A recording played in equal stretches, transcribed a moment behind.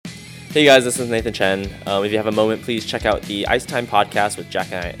Hey guys, this is Nathan Chen. If you have a moment, please check out the Ice Time podcast with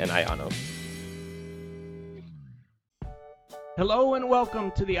Jack and Ayano. Hello and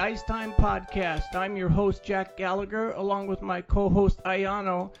welcome to the Ice Time podcast. I'm your host, Jack Gallagher, along with my co-host,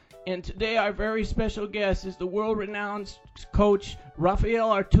 Ayano. And today our very special guest is the world-renowned coach, Rafael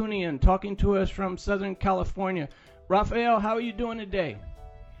Artunian, talking to us from Southern California. Rafael, how are you doing today?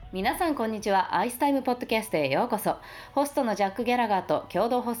皆さんこんにちは。アイスタイムポッドキャストへようこそ。ホストのジャック・ギャラガーと共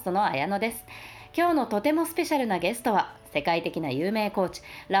同ホストの綾野です。今日のとてもスペシャルなゲストは世界的な有名コーチ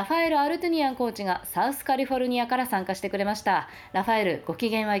ラファエル・アルトゥニアンコーチがサウスカリフォルニアから参加してくれました。ラファエル、ご機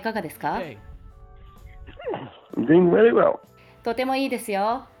嫌はいかがですか？ Doing very well. とてもいいです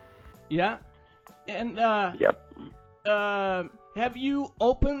よ。Yeah? And Yep. have you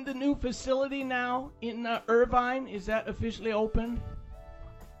opened the new facility now in Irvine? Is that officially open?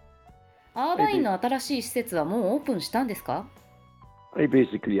アーバインの新しい施設はもうオープンしたんですか？ I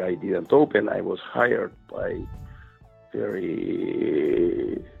didn't open. I was hired by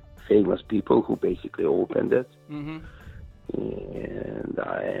very famous people who basically opened it. Mm-hmm. And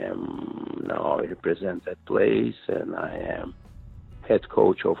I represent that place and I am head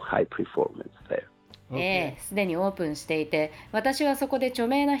coach of high performance there. すでにオープンしていて、私はそこで著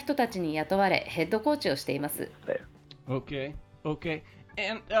名な人たちに雇われ、ヘッドコーチをしています。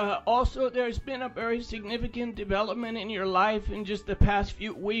Okay.And also, there's been a very significant development in your life in just the past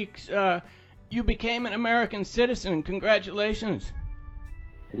few weeks. You became an American citizen. Congratulations.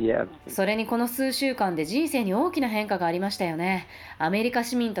 Yeah. それにこの数週間で人生に大きな変化がありましたよね。アメリカ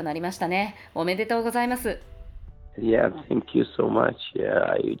市民となりましたね。おめでとうございます。Yeah, thank you so much. Yeah,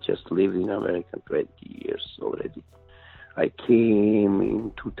 I just lived in America 20 years already. I came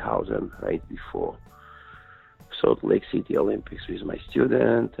in 2000, right before.Salt Lake City Olympics with my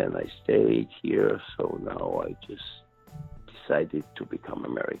student and I stayed here, so now I just decided to become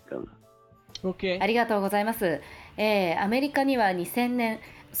American. Okay. ありがとうございます。アメリカには2000年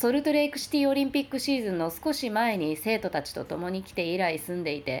ソルトレイクシティオリンピックシーズンの少し前に生徒たちと共に来て以来住ん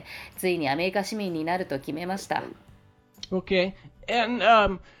でいて、ついにアメリカ市民になると決めました。Okay. And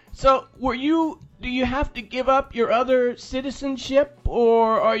so do you have to give up your other citizenship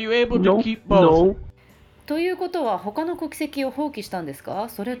or are you able to keep both? No.ということは他の国籍を放棄したんですか？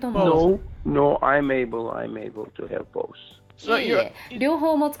それとも No, I'm able to have both. 両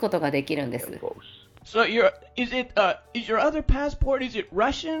方持つことができるんです。So is your other passport, is it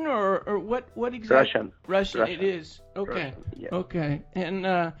Russian or what exactly? Russian it is. Okay. Russian, yeah. Okay.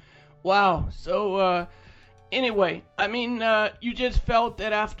 And wow. So anyway, I mean you just felt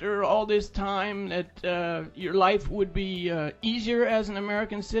that after all this time that your life would be easier as an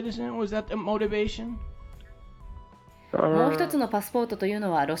American citizen. Was that the motivation?もう一つのパスポートという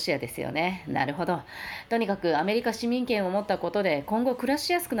のはロシアですよね。なるほど。とにかくアメリカ市民権を持ったことで今後暮らし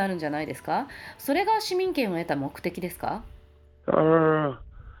やすくなるんじゃないですか？それが市民権を得た目的ですか？ Not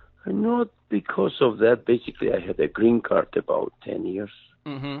because of that. Basically, I had a green card about 10 years.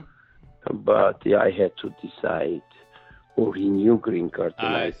 Mm-hmm. But yeah, I had to decide or renew green card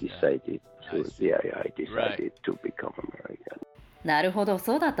and I decided to become American. なるほど、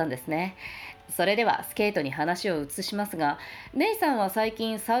そうだったんですね。それではスケートに話を移しますが、ネイさんは最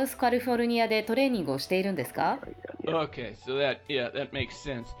近サウスカリフォルニアでトレーニングをしているんですか？ Okay, so that makes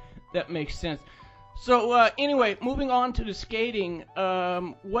sense. That makes sense. So anyway, moving on to the skating,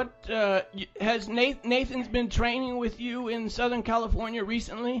 what has Nathan's been training with you in Southern California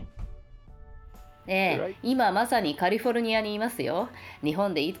recently?今まさにカリフォルニアにいますよ。日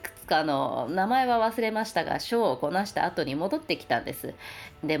本でいくつかの名前は忘れましたが、ショーをこなした後に戻ってきたんです。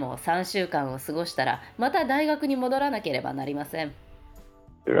でも3週間を過ごしたらまた大学に戻らなければなりません。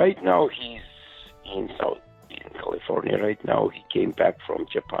 Right now he's in California. Right now he came back from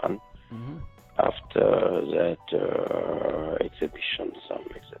Japan after that exhibition.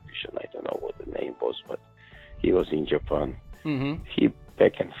 I don't know what the name was, but he was in Japan. He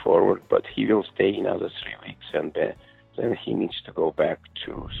back and forward, but he will stay another 3 weeks and then he needs to go back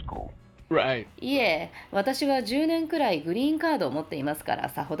to school. Right. いえ、私は10年くらいグリーンカードを持っていますから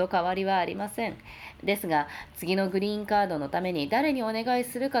さほど変わりはありません。ですが、次のグリーンカードのために誰にお願い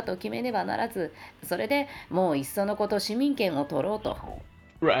するかと決めねばならず、それでもういっそのこと市民権を取ろうと。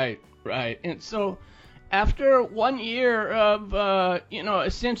Right. And so after 1 year of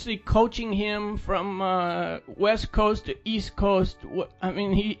essentially coaching him from West Coast to East Coast, I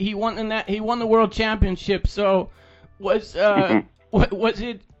mean he won the world championship. So was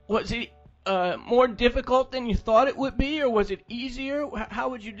it more difficult than you thought it would be, or was it easier? How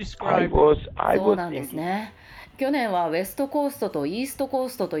would you describe it? そうなんですね。去年はウェストコーストとイーストコー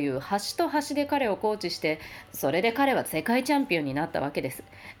ストという端と端で彼をコーチして、それで彼は世界チャンピオンになったわけです。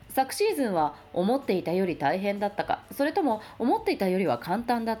昨シーズンは思っていたより大変だったか、それとも思っていたよりは簡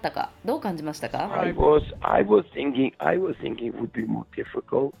単だったか、どう感じましたか？ I was thinking it would be more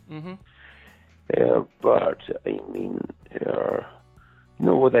difficult. But I mean,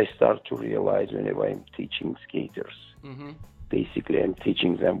 what I start to realize whenever I'm teaching skaters, basically I'm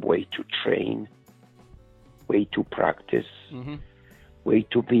teaching them way to train, way to practice, way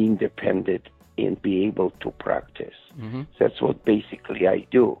to be independent and be able to practice. That's what basically I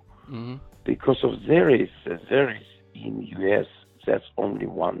do. Because of there is in US, that's only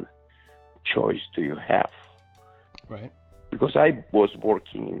one choice do you have. Right. Because I was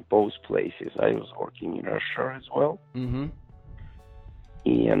working in both places. I was working in Russia as well. And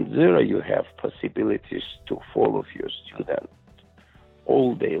there you have possibilities to follow your student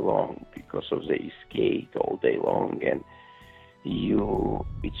all day long because of they skate all day long, and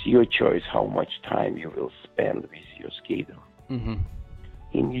it's your choice how much time you will spend with your skater.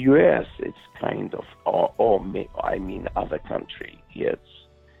 In US, it's kind of, other country, it's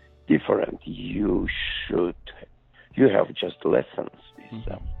different. You have just lessons with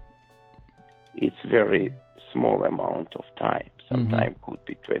them. It's very small amount of time. Sometimes could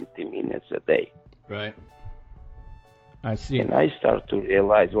be 20 minutes a day. Right. I see. And I start to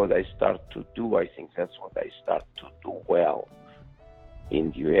realize what I start to do. I think that's what I start to do well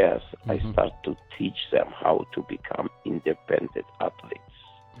in the US. I start to teach them how to become independent athletes.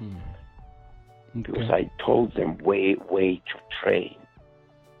 Because I told them way to train.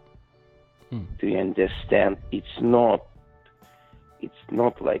 Do you understand? It's not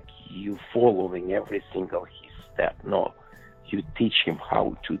like you following every single his step. No, you teach him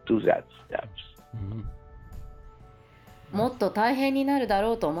how to do that steps. もっと大変になるだ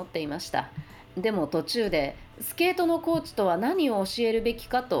ろうと思っていました。でも途中でスケートのコーチとは何を教えるべき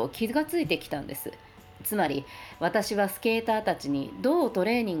かと気がついてきたんです。つまり私はスケーターたちにどうト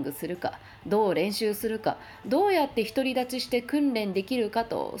レーニングするか、どう練習するか、どうやって独り立ちして訓練できるか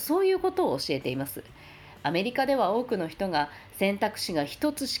と、そういうことを教えています。アメリカでは多くの人が選択肢が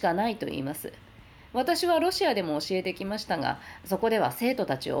一つしかないと言います。私はロシアでも教えてきましたが、そこでは生徒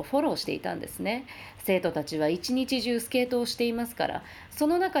たちをフォローしていたんですね。生徒たちは一日中スケートをしていますから、そ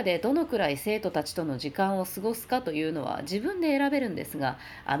の中でどのくらい生徒たちとの時間を過ごすかというのは自分で選べるんですが、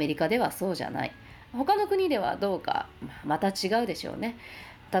アメリカではそうじゃない。他の国ではどうか、また違うでしょうね。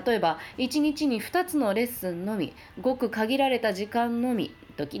例えば1日に2つのレッスンのみ、ごく限られた時間のみ、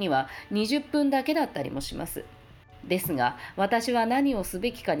時には20分だけだったりもします。ですが私は何をす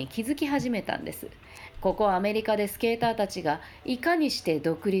べきかに気づき始めたんです。ここアメリカでスケーターたちがいかにして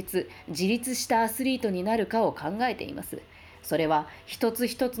独立、自立したアスリートになるかを考えています。それは一つ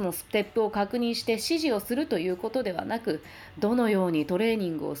一つのステップを確認して指示をするということではなく、どのようにトレーニ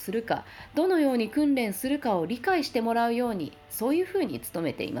ングをするか、どのように訓練するかを理解してもらうように、そういうふうに努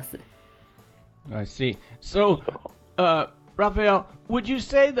めています。I see. So, Rafael, would you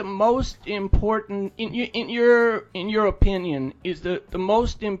say the most important, in your opinion, is the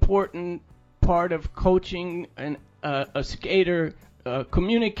most important part of coaching a skater,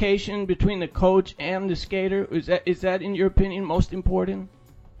 communication between the coach and the skater? Is that in your opinion most important?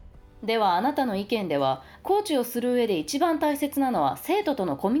 ではあなたの意見では、コーチをする上で一番大切なのは生徒と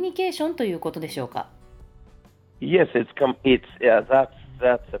のコミュニケーションということでしょうか？ Yes, that's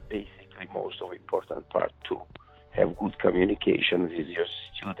a basically most of important part to have good communication with your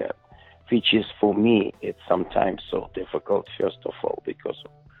student, which is for me it's sometimes so difficult. First of all, because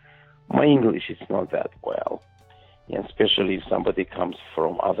my English is not that well, and especially if somebody comes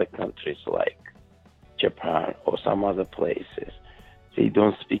from other countries like Japan or some other places, they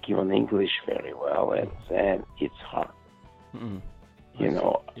don't speak even English very well, and then it's hard.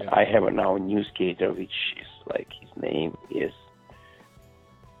 I have now a new skater, which is like his name is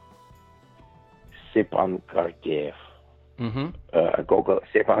Stepan Kargev.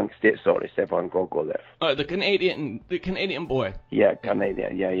 Stepan Gogolev. The Canadian boy. Yeah,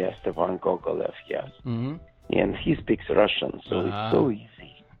 Canadian. Yeah, Stepan Gogolev. Yes. And he speaks Russian, so it's so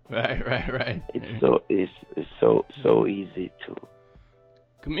easy. Right. It's so easy to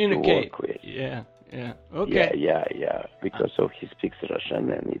communicate. To work with. Yeah. Okay. Yeah. Because of he speaks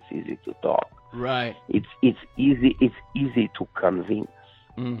Russian and it's easy to talk. Right. It's easy to convince.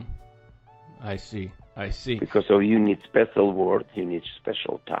 I see. Because you need special words, you need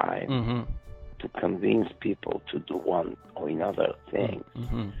special time to convince people to do one or another thing.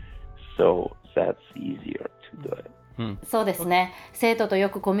 So that's easier to do it. そうですね。生徒とよ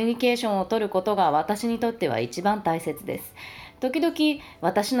くコミュニケーションを取ることが私にとっては一番大切です。時々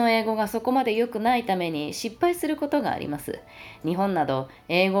私の英語がそこまで良くないために失敗することがあります。日本など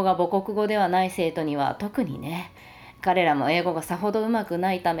英語が母国語ではない生徒には特にね。彼らも英語がさほどうまく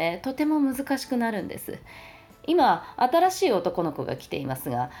ないため、とても難しくなるんです。今、新しい男の子が来ています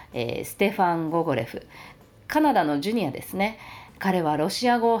が、ステファン・ゴゴレフ。カナダのジュニアですね。彼はロシ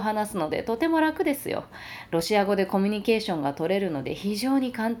ア語を話すのでとても楽ですよ。ロシア語でコミュニケーションが取れるので非常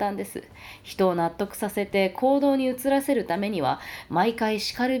に簡単です。人を納得させて行動に移らせるためには、毎回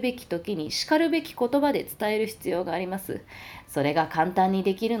しかるべき時にしかるべき言葉で伝える必要があります。それが簡単に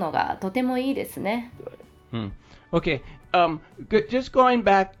できるのがとてもいいですね。Okay. Just going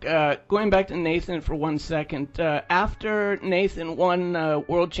back to Nathan for 1 second. After Nathan won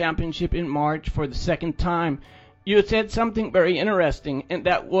World Championship in March for the second time, you said something very interesting, and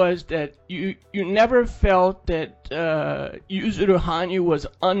that was that you never felt that Yuzuru Hanyu was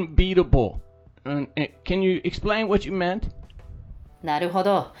unbeatable. Can you explain what you meant? なるほ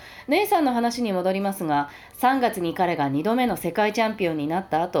ど。ネイさんの話に戻りますが、3月に彼が2度目の世界チャンピオンになっ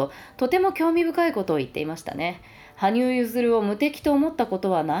た後、とても興味深いことを言っていましたね。羽生結弦を無敵と思ったこと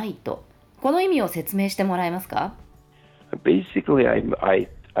はないと。この意味を説明してもらえますか？ Basically, I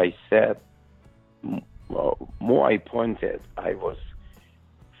said, more I pointed,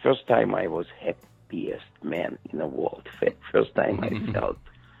 first time I was happiest man in the world. First time I felt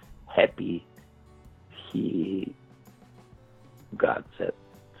happy he got that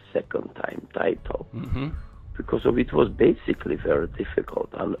second time title. Because of it was basically very difficult.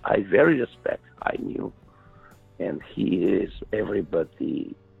 And I very respect Hanyu. And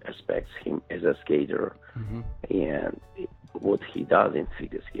everybody respects him as a skater and what he does in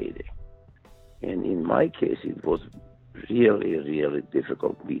figure skating. And in my case, it was really, really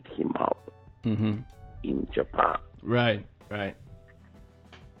difficult to beat him out in Japan. Right.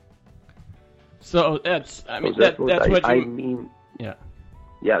 So that's what I you mean. Yeah.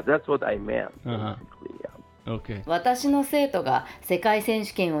 Yeah, that's what I meant. Basically, yeah. Okay. 私の生徒が世界選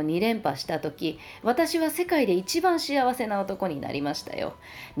手権を2連覇したとき、私は世界で一番幸せな男になりましたよ。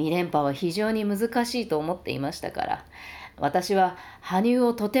2連覇は非常に難しいと思っていましたから。私は羽生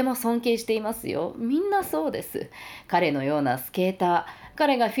をとても尊敬していますよ。みんなそうです。彼のようなスケーター、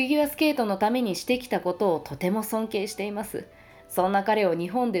彼がフィギュアスケートのためにしてきたことをとても尊敬しています。そんな彼を日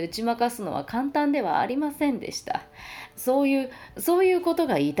本で打ち負かすのは簡単ではありませんでした。そういうこと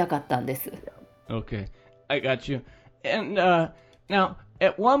が言いたかったんです。Okay, I got you. And now,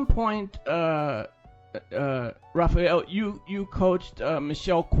 at one point, Rafael, you coached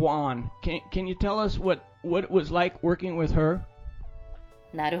Michelle Kwan. Can you tell us what it was like working with her?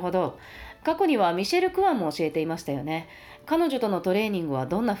 なるほど。過去にはミシェル・クワンも教えていましたよね。彼女とのトレーニングは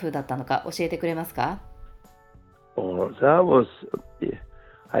どんな風だったのか教えてくれますか？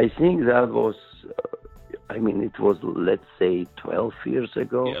 I think that was, it was, let's say, 12 years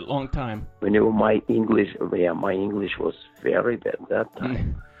ago. Yeah, a long time. Whenever my English was very bad that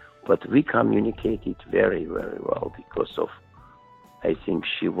time. But we communicated very, very well because of, I think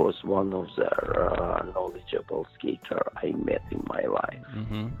she was one of the knowledgeable skater I met in my life.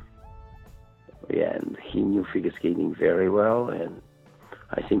 Yeah, and he knew figure skating very well, and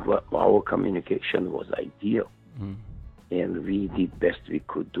I think our communication was ideal. And we did best we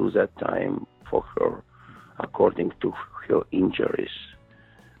could do that time for her, according to her injuries.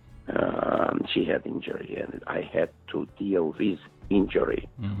 She had injury, and I had to deal with injury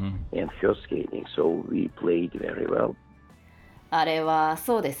and her skating, so we played very well. あれは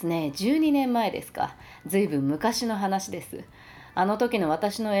そうですね、12年前ですか。ずいぶん昔の話です。あの時の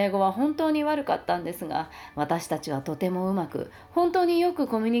私の英語は本当に悪かったんですが、私たちはとてもうまく、本当によく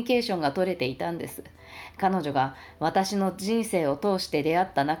コミュニケーションが取れていたんです。彼女が私の人生を通して出会っ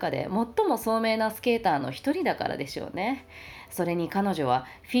た中で最も聡明なスケーターの一人だからでしょうね。それに彼女は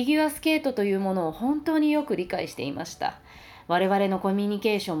フィギュアスケートというものを本当によく理解していました。我々のコミュニ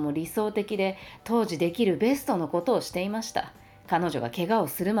ケーションも理想的で、当時できるベストのことをしていました。彼女が怪我を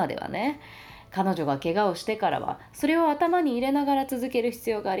するまではね。彼女が怪我をしてからはそれを頭に入れながら続ける必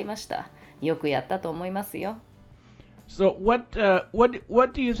要がありました。よくやったと思いますよ。So what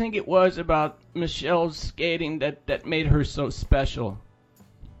do you think it was about Michelle's skating that made her so special?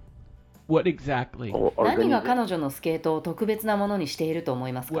 What exactly? 何が彼女のスケートを特別なものにしていると思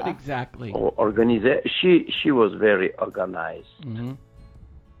いますか？ What exactly? She was very organized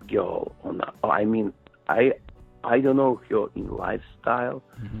girl. I don't know her in lifestyle.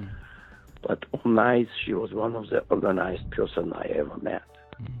 But on ice, she was one of the organized person I ever met.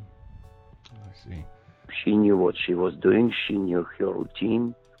 I see. She knew what she was doing. She knew her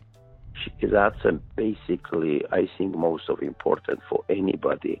routine. That's basically, I think, most of important for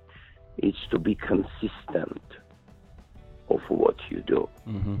anybody. It's to be consistent of what you do.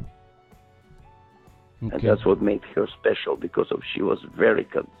 And that's what made her special because she was very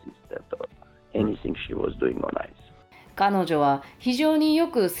consistent on anything she was doing on ice. 彼女は非常によ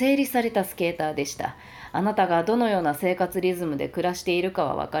く整理されたスケーターでした。あなたがどのような生活リズムで暮らしているか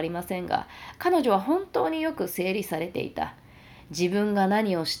は分かりませんが、彼女は本当によく整理されていた。自分が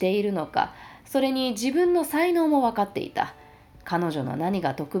何をしているのか、それに自分の才能も分かっていた。彼女の何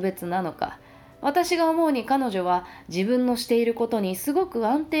が特別なのか。私が思うに彼女は自分のしていることにすごく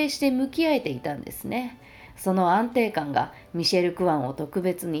安定して向き合えていたんですね。その安定感がミシェル・クワンを特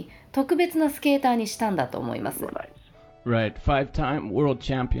別なスケーターにしたんだと思います。Right, 5-time world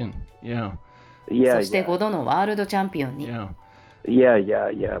champion. Yeah. そして5度のワールドチャンピオンに。Yeah.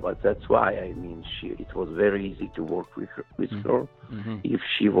 But that's why I mean, it was very easy to work with her. If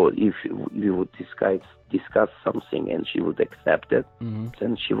we would discuss something and she would accept it,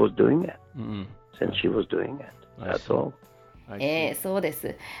 then she was doing it. Then she was doing it. That's all. そうで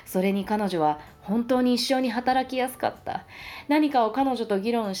す。それに彼女は本当に一緒に働きやすかった。何かを彼女と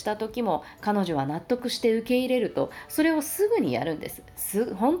議論した時も彼女は納得して受け入れると、それをすぐにやるんで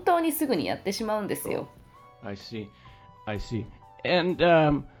す。本当にすぐにやってしまうんですよ。I see. And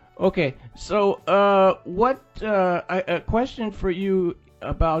okay, so a question for you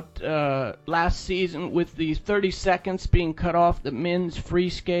about last season with the 30 seconds being cut off the men's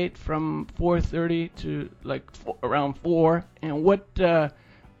free skate from 4:30 to like around 4, and what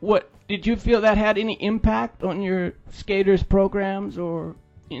did you feel that had any impact on your skaters' programs or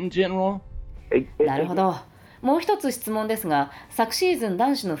in general? なるほど。もう一つ質問ですが、昨シーズン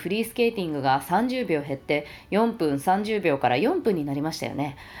男子のフリースケーティングが30秒減って4分30秒から4分になりましたよ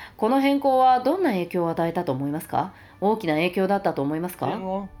ね。この変更はどんな影響を与えたと思いますか？大きな影響だったと思いますか？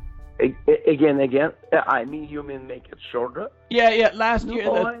 Again. I mean, you mean make it shorter? Yeah. Last year.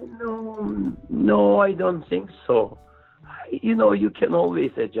 No, I don't think so. You can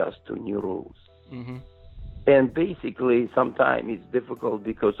always adjust to new rules. And basically, sometimes it's difficult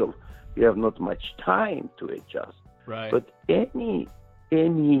because of you have not much time to adjust. Right. But any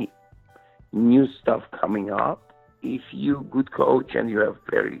new stuff coming up, if you good coach and you have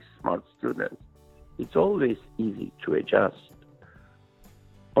very smart students, it's always easy to adjust.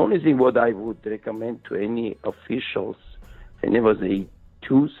 Only thing what I would recommend to any officials, whenever they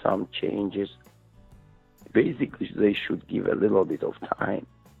do some changes, basically they should give a little bit of time.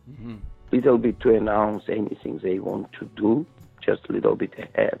 Little bit to announce anything they want to do, just a little bit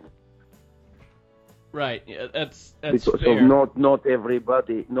ahead. Right. Yeah, that's because fair. Of not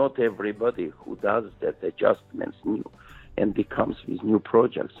everybody who does that adjustments new and becomes with new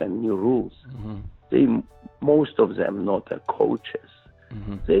projects and new rules. Most of them not are coaches.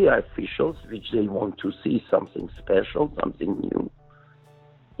 They are officials which they want to see something special, something new.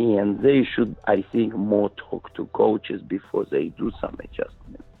 And they should, I think, more talk to coaches before they do some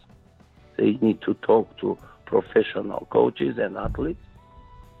adjustments. They need to talk to professional coaches and athletes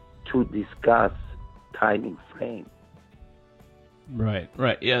to discuss timing frame. Right.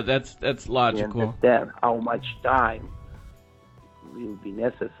 Yeah, that's logical. You understand how much time will be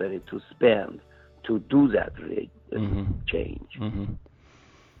necessary to spend to do that change.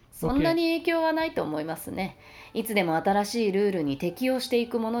 そんなに影響はないと思いますね。いつでも新しいルールに適応してい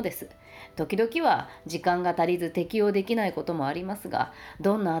くものです。時々は時間が足りず適応できないこともありますが、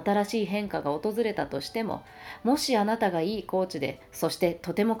どんな新しい変化が訪れたとしても、もしあなたがいいコーチで、そして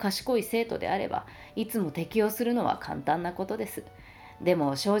とても賢い生徒であれば、いつも適応するのは簡単なことです。で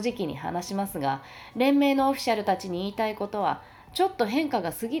も正直に話しますが、連盟のオフィシャルたちに言いたいことは、ちょっと変化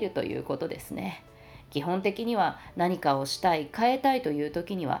が過ぎるということですね。基本的には何かをしたい、変えたいという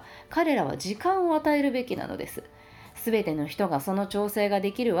時には、彼らは時間を与えるべきなのです。すべての人がその調整が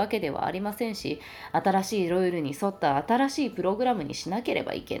できるわけではありませんし、新しいルールに沿った新しいプログラムにしなけれ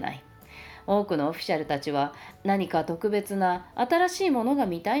ばいけない。多くのオフィシャルたちは何か特別な新しいものが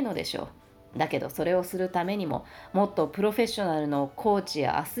見たいのでしょう。だけどそれをするためにも、もっとプロフェッショナルのコーチ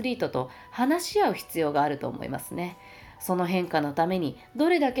やアスリートと話し合う必要があると思いますね。その変化のためにど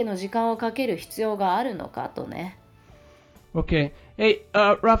れだけの時間をかける必要があるのかとね。Okay. Hey,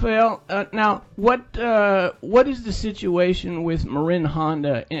 Rafael, now, what is the situation with Marin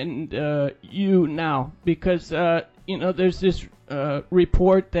Honda and you now? Because, there's this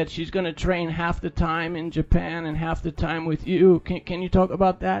report that she's going to train half the time in Japan and half the time with you. Can you talk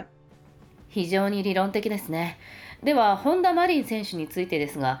about that? 非常に理論的ですね。では、本田真凜選手についてで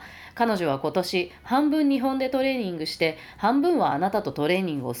すが、彼女は今年半分日本でトレーニングして半分はあなたとトレー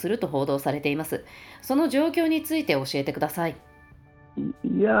ニングをすると報道されています。その状況について教えてください。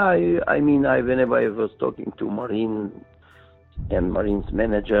Yeah, I mean, whenever I was talking to Marin and Marin's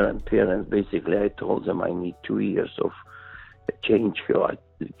manager and parents, basically I told them I need 2 years of change her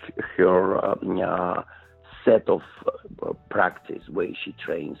set of practice way she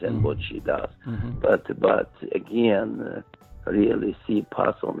trains and what she does. But again, really see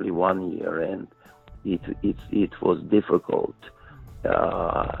pass only 1 year, and it was difficult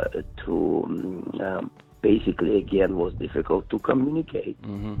to basically again was difficult to communicate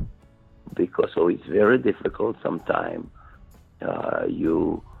because so it's very difficult sometimes.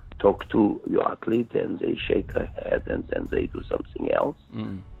 You talk to your athlete and they shake their head and then they do something else,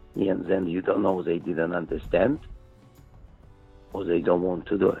 and then you don't know they didn't understand or they don't want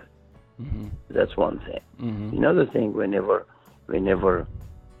to do it. That's one thing. Another thing, whenever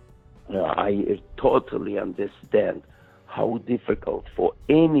I totally understand how difficult for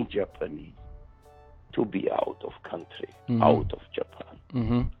any Japanese to be out of country, out of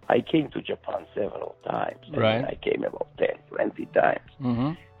Japan. I came to Japan several times. Right. I came about 10, 20 times.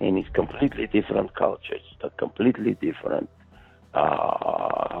 And it's completely different culture. It's a completely different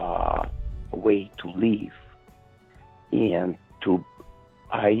way to live. And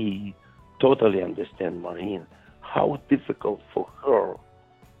I totally understand Marine, how difficult for her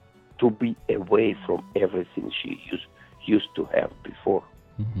to be away from everything she used to have before.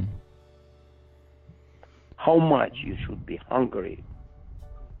 How much you should be hungry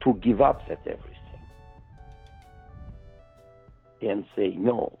to give up that everything and say,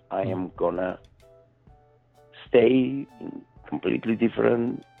 no, I am gonna stay in completely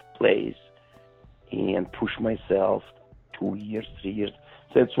different place and push myself 2 years, 3 years.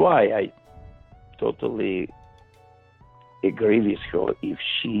 That's why I totally agree with her. If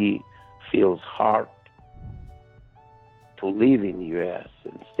she feels hard to live in the U.S.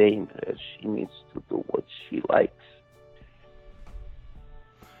 and stay in the U.S., she needs to do what she likes.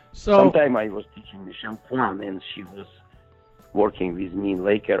 So Sometime I was teaching Michelle Kwan, and she was working with me in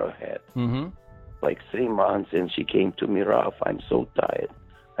Lake Arrowhead, like 3 months, and she came to me, Ralph, I'm so tired.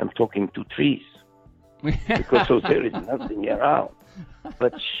 I'm talking to trees because so there is nothing around.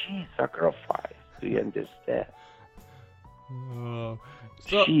 But she sacrificed. Do you understand?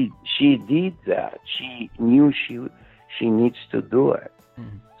 So, she did that. She knew she needs to do it.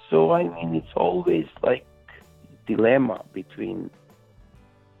 So I mean, it's always like dilemma between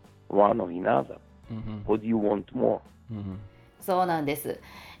one or another. What do you want more? そうなんです。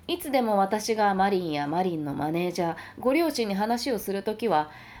いつでも私がマリンやマリンのマネージャー、ご両親に話をするとき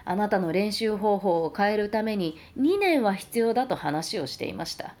は、あなたの練習方法を変えるために2年は必要だと話をしていま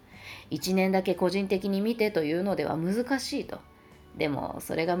した。1年だけ個人的に見てというのでは難しいと。でも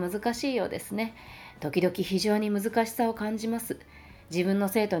それが難しいようですね。時々非常に難しさを感じます。自分の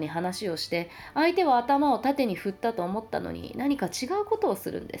生徒に話をして、相手は頭を縦に振ったと思ったのに何か違うことをす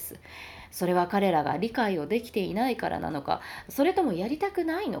るんです。それは彼らが理解をできていないからなのか、それともやりたく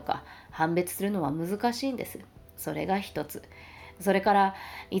ないのか、判別するのは難しいんです。それが一つ。それから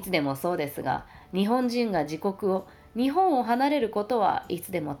いつでもそうですが、日本人が自国を、日本を離れることはい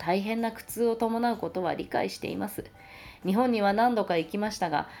つでも大変な苦痛を伴うことは理解しています。日本には何度か行きました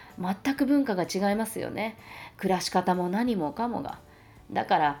が、全く文化が違いますよね。暮らし方も何もかもが。だ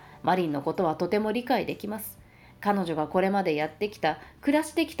からマリンのことはとても理解できます。彼女がこれまでやってきた、暮ら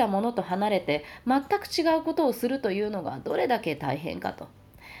してきたものと離れて全く違うことをするというのがどれだけ大変かと。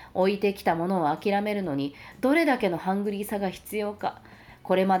置いてきたものを諦めるのにどれだけのハングリーさが必要か。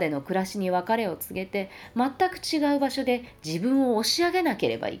これまでの暮らしに別れを告げて全く違う場所で自分を押し上げなけ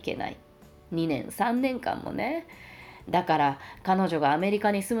ればいけない。2年3年間もね。だから彼女がアメリ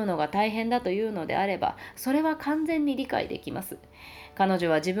カに住むのが大変だというのであれば、それは完全に理解できます。彼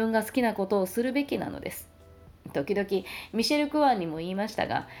女は自分が好きなことをするべきなのです。時々ミシェル・クワンにも言いました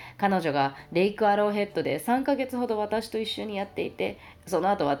が、彼女がレイク・アローヘッドで3ヶ月ほど私と一緒にやっていて、その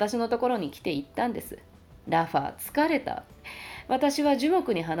後私のところに来て言ったんです。ラファ、疲れた。私は樹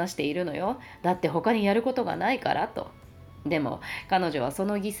木に話しているのよ。だって他にやることがないからと。でも彼女はそ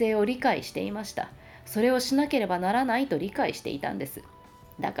の犠牲を理解していました。それをしなければならないと理解していたんです。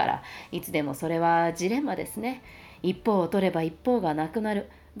だからいつでもそれはジレンマですね。一方を取れば一方がなくなる。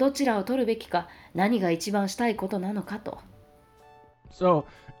どちらを取るべきか、何が一番したいことなのかと。So,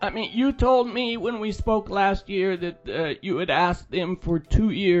 I mean, you told me when we spoke last year that you had asked them for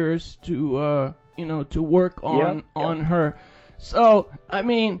 2 years to, to work on her. So, I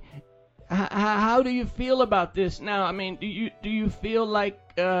mean, how do you feel about this now? I mean, do you feel like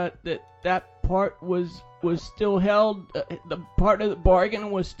that part was still held, the part of the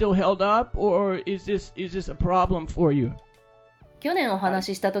bargain was still held up, or is this a problem for you? 去年お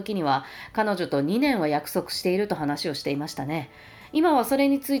話しした時には、彼女と2年は約束していると話をしていましたね。今はそれ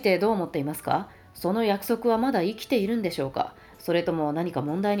についてどう思っていますか？その約束はまだ生きているんでしょうか？それとも何か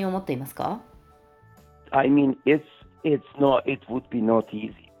問題に思っていますか？ I mean, it would be not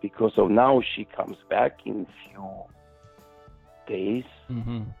easy because of now she comes back in few days,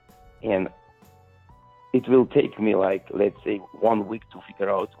 and it will take me like, let's say, 1 week to figure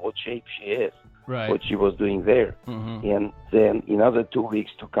out what shape she is, what she was doing there. And then another 2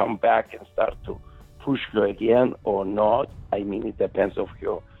 weeks to come back and start to push her again or not. I mean, it depends on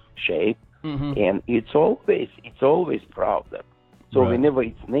her shape. And it's always problem. So whenever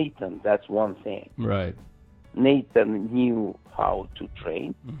it's Nathan, that's one thing. Right. Nathan knew how to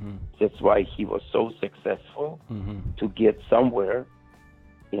train. That's why he was so successful to get somewhere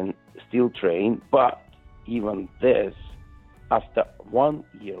and still train. But even this, after 1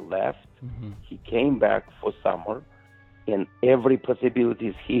 year left, he came back for summer, and every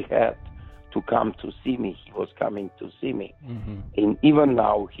possibilities he had to come to see me, he was coming to see me. And even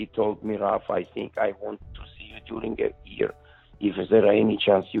now, he told me, Raf, I think I want to see you during a year. If there are any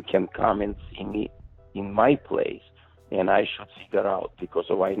chance you can come and see me in my place, and I should figure out, because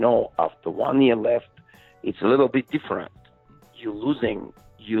I know after 1 year left, it's a little bit different. You're losing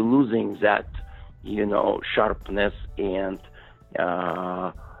that, sharpness and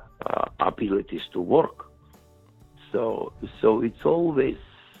abilities to work. So it's always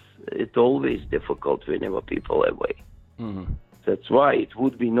difficult whenever people are away. That's why it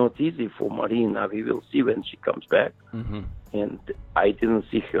would be not easy for Marina. We will see when she comes back. And I didn't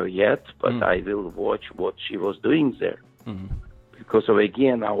see her yet, but I will watch what she was doing there. Because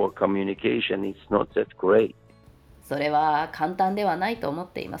again, our communication is not that great. それは簡単ではないと思っ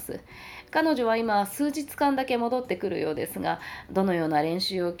ています。彼女は今数日間だけ戻ってくるようですが、どのような練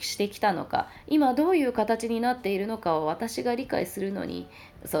習をしてきたのか、今どういう形になっているのかを私が理解するのに、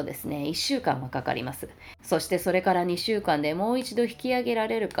そうですね、1週間はかかります。そしてそれから2週間でもう一度引き上げら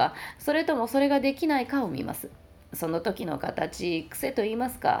れるか、それともそれができないかを見ます。その時の形、癖といいま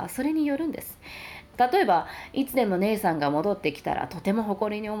すか、それによるんです。例えば、いつでも姉さんが戻ってきたらとても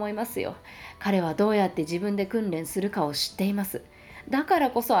誇りに思いますよ。彼はどうやって自分で訓練するかを知っています。だから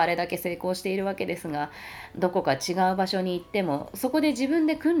こそあれだけ成功しているわけですが、どこか違う場所に行ってもそこで自分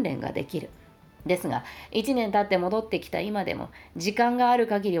で訓練ができる。ですが、1年経って戻ってきた今でも、時間がある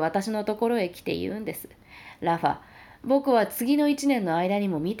限り私のところへ来て言うんです。ラファ、僕は次の1年の間に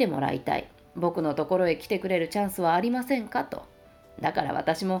も見てもらいたい。僕のところへ来てくれるチャンスはありませんかと。だから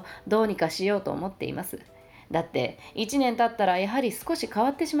私もどうにかしようと思っています。だって1年経ったらやはり少し変わ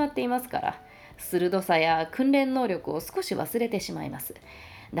ってしまっていますから、鋭さや訓練能力を少し忘れてしまいます。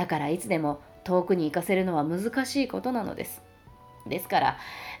だからいつでも遠くに行かせるのは難しいことなのです。ですから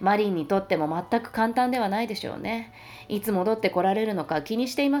マリンにとっても全く簡単ではないでしょうね。いつ戻ってこられるのか気に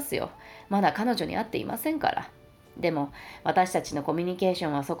していますよ。まだ彼女に会っていませんから。でも私たちのコミュニケーショ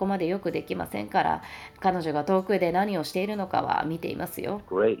ンはそこまでよくできませんから、彼女が遠くで何をしているのかは見ていますよ。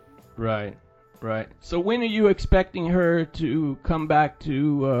Great. Right. So when are you expecting her to come back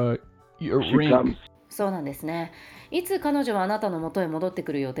to your rink? そうなんですね。いつ彼女はあなたの元へ戻って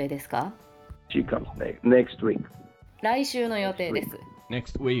くる予定ですか？ She comes next week. 来週の予定です。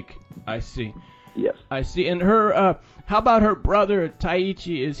Next week. I see. Yes. I see. And her, how about her brother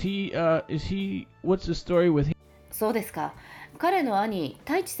Taichi? Is he? What's the story with him? そうですか。彼の兄、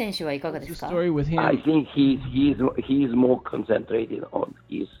太一選手はいかがですか？ Story with him. I think he's more concentrated on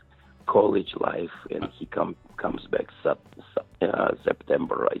his college life, and he comes back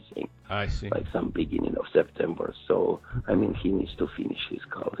September, I think. I see. Like some beginning of September. So I mean, he needs to finish his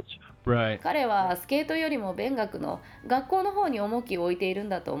college. Right. 彼はスケートよりも勉学の学校の方に重きを置いているん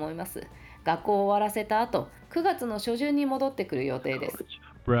だと思います。学校を終わらせた後、9月の初旬に戻ってくる予定です。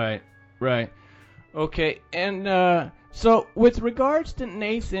Right. Okay, and so with regards to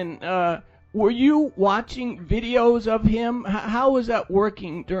Nathan, were you watching videos of him? How was that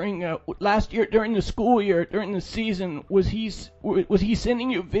working during last year, during the school year, during the season? Was he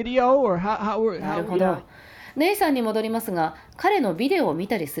sending you video, or how? なるほど。ネイさんに戻りますが、彼のビデオを見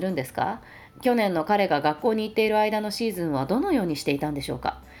たりするんですか？去年の彼が学校に行っている間のシーズンはどのようにしていたんでしょう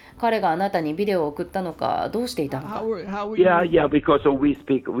か？彼があなたにビデオを送ったのか、どうしていたのか？ Yeah, because we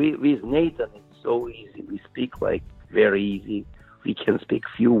speak with Nathan. It's so easy. We speak like very easy. We can speak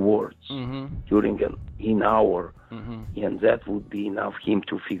few words during an hour, and that would be enough him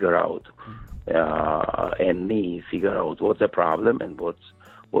to figure out, and me figure out what's the problem and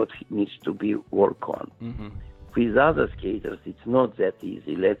what needs to be worked on. With other skaters, it's not that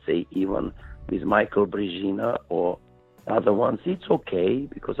easy. Let's say even with Michael Brezina or other ones, it's okay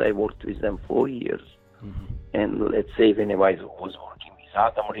because I worked with them 4 years. And let's say when I was working with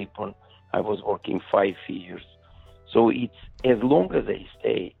Adam Rippon, I was working 5 years. So it's as long as they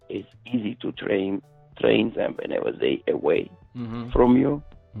stay, it's easy to train them whenever they away from you.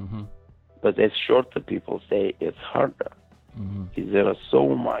 But as shorter people say, it's harder. There are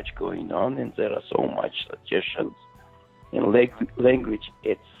so much going on, and there are so much suggestions. In language,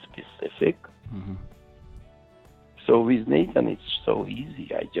 it's specific. So with Nathan, it's so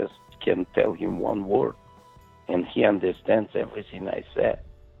easy. I just can tell him one word, and he understands everything I said.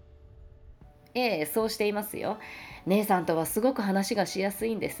 そうしていますよ。姉さんとはすごく話がしやす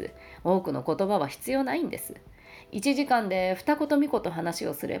いんです。多くの言葉は必要ないんです。1時間で二言三言話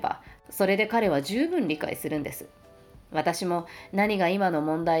をすれば、それで彼は十分理解するんです。私も何が今の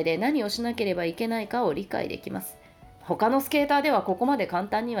問題で何をしなければいけないかを理解できます。他のスケーターではここまで簡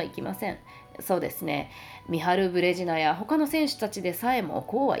単にはいきません。そうですね。ミハル・ブレジナや他の選手たちでさえも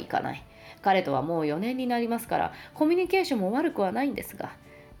こうはいかない。彼とはもう4年になりますから、コミュニケーションも悪くはないんですが、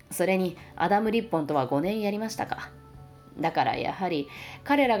それにアダム・リッポンとは5年やりましたか。だからやはり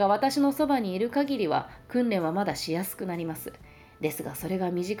彼らが私のそばにいる限りは訓練はまだしやすくなります。ですがそれ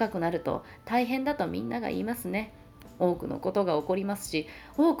が短くなると大変だとみんなが言いますね。多くのことが起こりますし、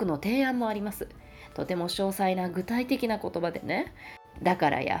多くの提案もあります。とても詳細な具体的な言葉でね。だか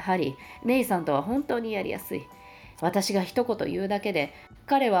らやはりネイさんとは本当にやりやすい。私が一言言うだけで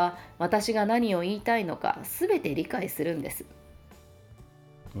彼は私が何を言いたいのかすべて理解するんです。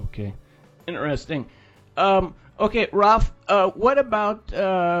Okay, interesting. Okay, Ralph, what about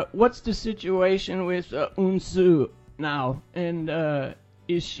what's the situation with Unsu now? And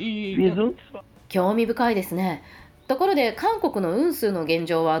is she? 興味深いですね。ところで韓国の運数の現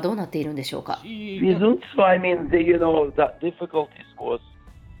状はどうなっているんでしょうか。With Unsu, I mean, the difficulties was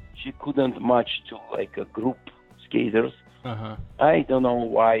she couldn't match to like a group skaters. I don't know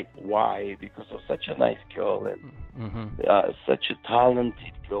why, because of such a nice girl and such a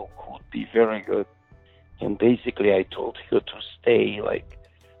talented girl could be very good. And basically I told her to stay, like,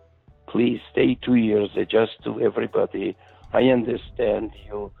 please stay 2 years, adjust to everybody. I understand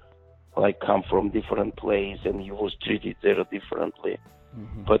you, like, come from different place and you was treated there differently.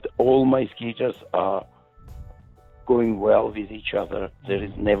 But all my skaters are going well with each other. There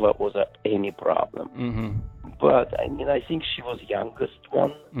is never was any problem. But I mean, I think she was youngest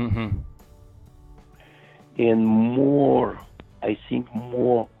one, and more, I think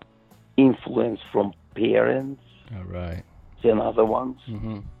more influence from parents than other ones,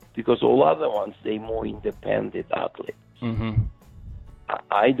 because all other ones they more independent athletes.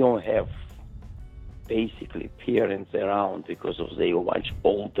 I don't have basically parents around because of they are much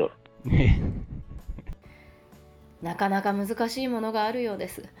older. なかなか難しいものがあるようで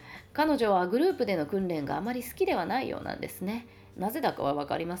す。彼女はグループでの訓練があまり好きではないようなんですね。なぜだかは分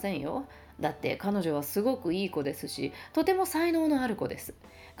かりませんよ。だって彼女はすごくいい子ですし、とても才能のある子です。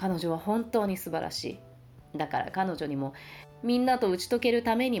彼女は本当に素晴らしい。だから彼女にもみんなと打ち解ける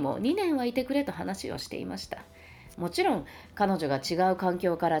ためにも2年はいてくれと話をしていました。もちろん彼女が違う環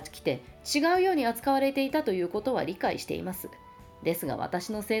境から来て違うように扱われていたということは理解しています。ですが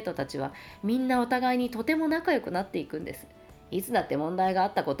私の生徒たちはみんなお互いにとても仲良くなっていくんです。いつだって問題があ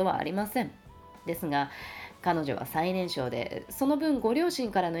ったことはありません。ですが彼女は最年少でその分ご両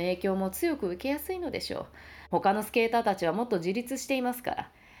親からの影響も強く受けやすいのでしょう。他のスケーターたちはもっと自立していますから。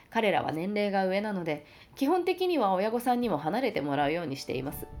彼らは年齢が上なので基本的には親御さんにも離れてもらうようにしてい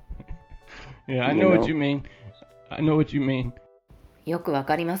ます。Yeah, I know what you mean. I know what you mean. よくわ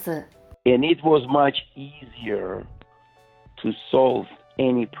かります。And it was much easier to solve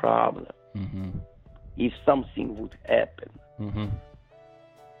any problem if something would happen.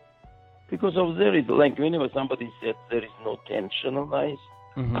 Because of there is, like, whenever somebody said there is no tension on ice,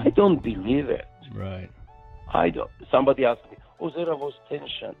 I don't believe it. Right. I don't. Somebody asked me, oh, there was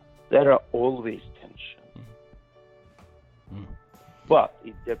tension. There are always tension. But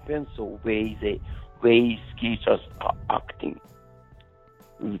it depends on way skaters are acting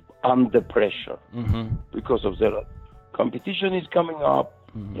under pressure. Because of their competition is coming up,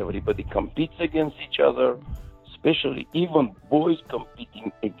 everybody competes against each other, especially even boys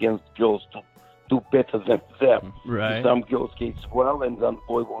competing against girls to do better than them. Right. Some girl skates well and some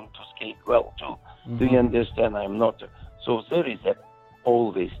boy want to skate well too. Do you understand? I'm not. So there is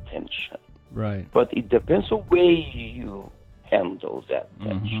always tension. Right. But it depends on way you handle that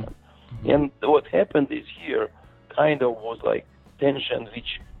tension. And what happened is here kind of was like tension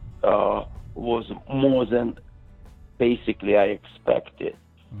which was more than basically I expected.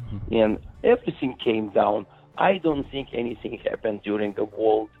 And everything came down. I don't think anything happened during the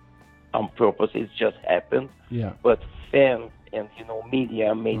world on purpose. It just happened. Yeah. But fans and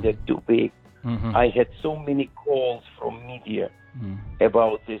media made it too big. I had so many calls from media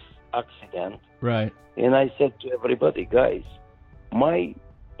about this accident. Right. And I said to everybody, guys, my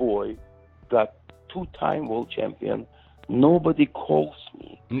boy got 2-time world champion. Nobody calls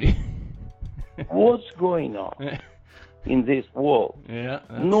me. What's going on? in this world. Yeah.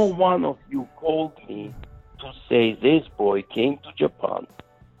 No one of you called me to say this boy came to Japan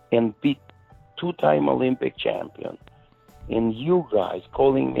and beat two-time Olympic champion. And you guys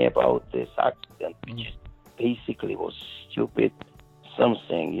calling me about this accident, which basically was stupid,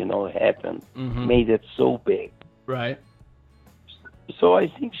 something, happened, made it so big. Right. So I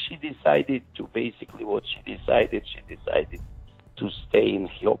think she decided to basically what she decided to stay in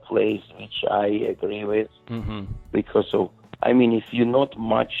her place, which I agree with. Because of, if you're not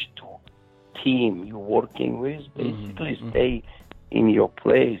much to team you're working with, basically stay in your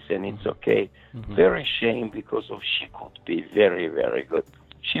place and it's okay. Very shame because of she could be very, very good.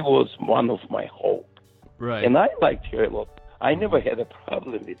 She was one of my hope. Right. And I liked her a lot. I never had a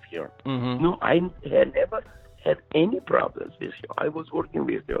problem with her. No, I had never had any problems with her. I was working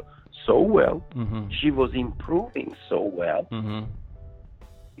with her so well. She was improving so well.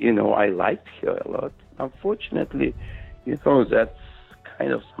 I liked her a lot. Unfortunately, that's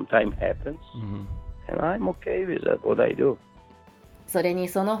kind of sometimes happens. And I'm okay with that, what I do. それに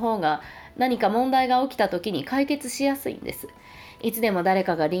その方が何か問題が起きた時に解決しやすいんです。いつでも誰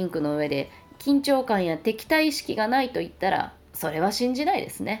かがリンクの上で緊張感や敵対意識がないと言ったら、それは信じないで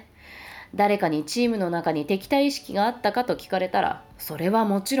すね。誰かにチームの中に敵対意識があったかと聞かれたら、それは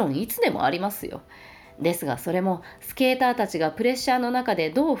もちろんいつでもありますよ。ですがそれもスケーターたちがプレッシャーの中で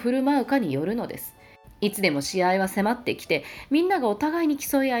どう振る舞うかによるのです。いつでも試合は迫ってきて、みんながお互いに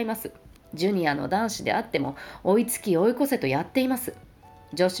競い合います。ジュニアの男子であっても追いつき追い越せとやっています。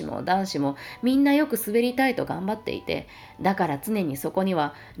女子も男子もみんなよく滑りたいと頑張っていて、だから常にそこに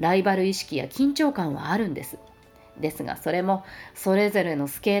はライバル意識や緊張感はあるんです。ですがそれもそれぞれの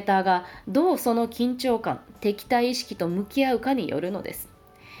スケーターがどうその緊張感、敵対意識と向き合うかによるのです。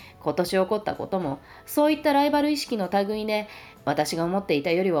今年起こったこともそういったライバル意識の類で、私が思ってい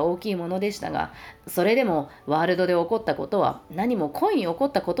たよりは大きいものでしたが、それでもワールドで起こったことは何も故意に起こ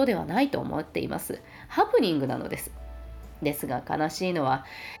ったことではないと思っています。ハプニングなのです。ですが悲しいのは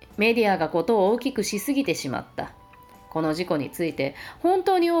メディアがことを大きくしすぎてしまった。この事故について本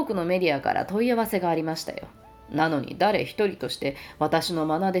当に多くのメディアから問い合わせがありましたよ。なのに誰一人として私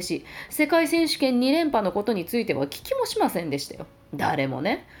の愛弟子、世界選手権2連覇のことについては聞きもしませんでしたよ。誰も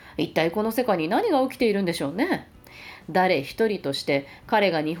ね。一体この世界に何が起きているんでしょうね。誰一人として彼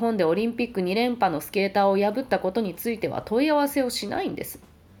が日本でオリンピック2連覇のスケーターを破ったことについては問い合わせをしないんです。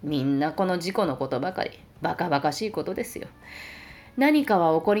みんなこの事故のことばかり、バカバカしいことですよ。何か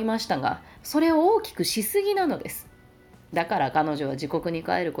は起こりましたが、それを大きくしすぎなのです。だから彼女は自国に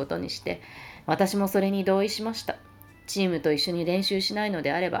帰ることにして、私もそれに同意しました。チームと一緒に練習しないの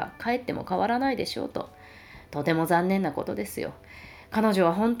であれば帰っても変わらないでしょうと。とても残念なことですよ。彼女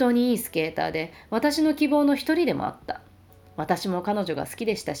は本当にいいスケーターで、私の希望の一人でもあった。私も彼女が好き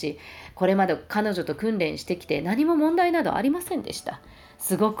でしたし、これまで彼女と訓練してきて何も問題などありませんでした。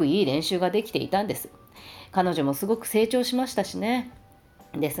すごくいい練習ができていたんです。彼女もすごく成長しましたしね。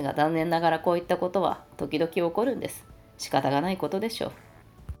ですが残念ながらこういったことは時々起こるんです。仕方がないことでしょ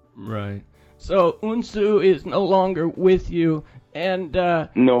う。Right. So Unsu is no longer with you, and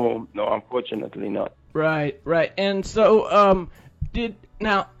No, unfortunately not. Right. And so do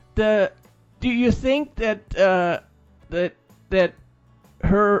you think that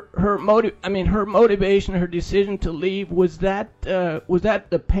her motivation, her decision to leave, was that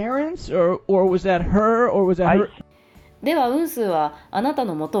the parents, or was that her, or was that her? ではウンスーはあなた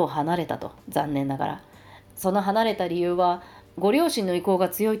の元を離れたと。残念ながらその離れた理由はご両親の意向が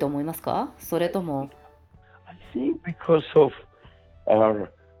強いと思いますか？それとも I think because of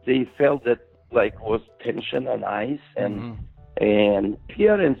they felt that was tension on ice and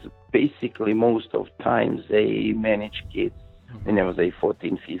parents basically most of times they manage kids when they were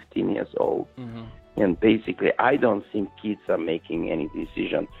 14, 15 years old. And basically I don't think kids are making any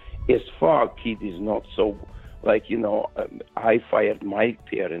decision. As far kid is not so I fired my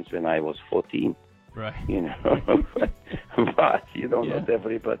parents when I was 14. Right. But not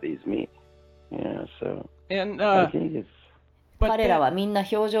everybody is me. Yeah, so and I think it's 彼らはみんな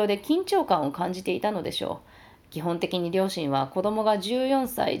表情で緊張感を感じていたのでしょう。基本的に両親は子供が14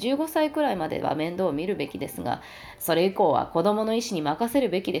歳、15歳くらいまでは面倒を見るべきですが、それ以降は子供の意思に任せる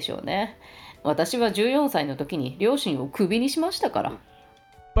べきでしょうね。私は14歳の時に両親をクビにしましたから。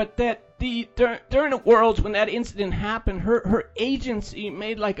But during the Worlds when that incident happened, her agency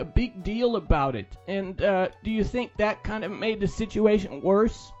made like a big deal about it. And do you think that kind of made the situation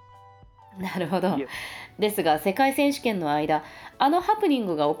worse? なるほど。ですが世界選手権の間、あのハプニン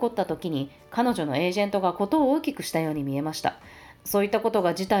グが起こった時に彼女のエージェントがことを大きくしたように見えました。そういったこと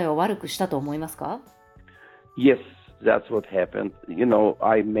が事態を悪くしたと思いますか？ Yes, that's what happened.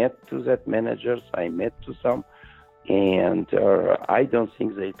 I met to that managers, I met to some and I don't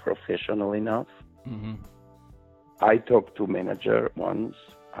think they're professional enough. Mm-hmm. I talked to manager once.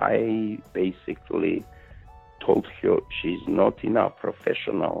 I basically told her she's not enough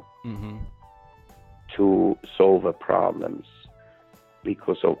professional Mm-hmm. to solve the problems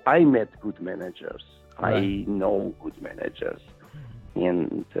because of I met good managers. Right. I know good managers,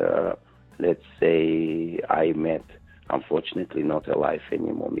 and let's say I met, unfortunately not alive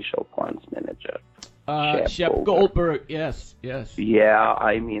anymore, Michel Kwan's manager. Shep Goldberg. Yes. Yeah,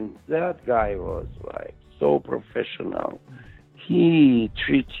 I mean that guy was like so professional. He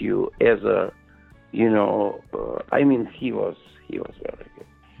treats you as a, I mean he was very good.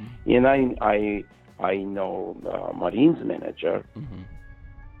 And I know Marine's manager. Mm-hmm.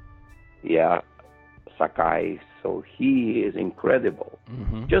 Yeah, Sakai. So he is incredible,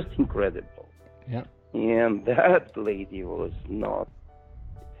 Mm-hmm. just incredible. Yeah. And that lady was not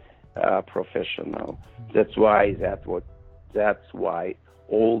professional. That's why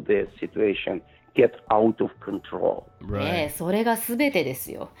all the situation get out of control. それが全てで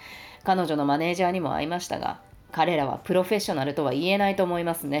すよ。彼女のマネージャーにも会いましたが、彼らはプロフェッショナルとは言えないと思い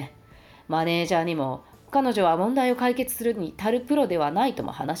ますね。マネージャーにも、彼女は問題を解決するに足るプロではないと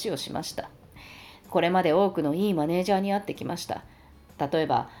も話をしました。これまで多くのいいマネージャーに会ってきました。例え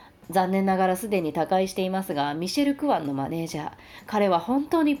ば、残念ながらすでに他界していますが、ミシェル・クワンのマネージャー。彼は本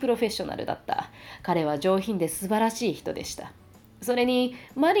当にプロフェッショナルだった。彼は上品で素晴らしい人でした。それに、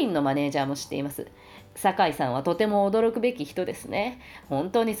マリンのマネージャーも知っています。酒井さんはとても驚くべき人ですね。本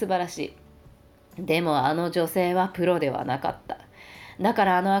当に素晴らしい。でもあの女性はプロではなかった。だか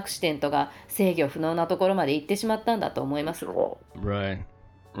らあのアクシデントが制御不能なところまで行ってしまったんだと思います。Right.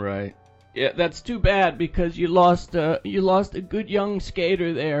 Yeah, that's too bad because you lost a good young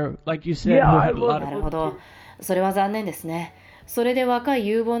skater there, like you said. Yeah, who I had a lot な of るほど。それは残念ですね。それで若い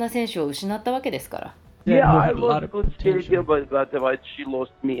有望な選手を失ったわけですから。Yeah, who I had a lot was of good skater, potential. but she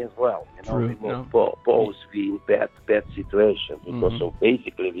lost me as well. True, We no. both in bad situation because Mhm. so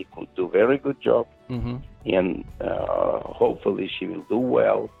basically we could do very good job, Mm-hmm. and hopefully she will do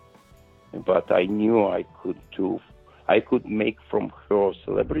well. But I knew I could make from her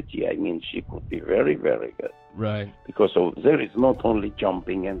celebrity. I mean, she could be very, very good Right. because there is not only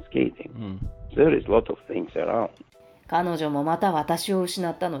jumping and skating. Mm. There is a lot of things around. 彼女もまた私を失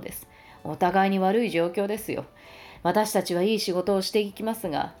ったのです。お互いに悪い状況ですよ。私たちはいい仕事をしていきます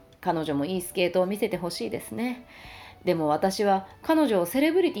が、彼女もいいスケートを見せてほしいですね。でも私は彼女をセ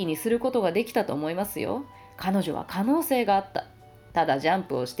レブリティにすることができたと思いますよ。彼女は可能性があった。ただジャン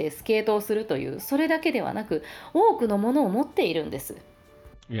プをしてスケートをするというそれだけではなく、多くのものを持っているんです。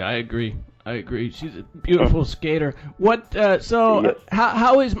Yeah, I agree. She's a beautiful skater. So Yes.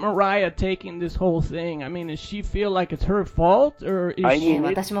 how is Mariah taking this whole thing? I mean, does she feel like it's her fault, or is I she? mean,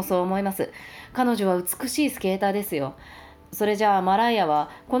 私もそう思います。彼女は美しいスケーターですよ。それじゃあマライアは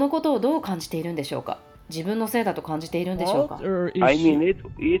このことをどう感じているんでしょうか。自分のせいだと感じているんでしょうか。 Or is I she- mean, it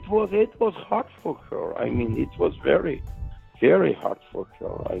was hard for her. I mean, it was very, very hard for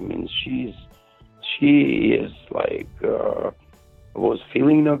her. I mean, she is like was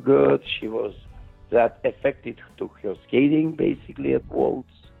feeling no good. She was that affected to her skating basically at Worlds.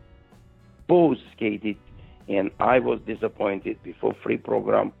 Both skated, and I was disappointed before free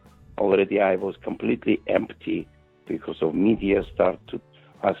program. Already, I was completely empty because of media start to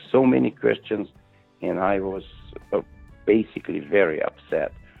ask so many questions, and I was basically very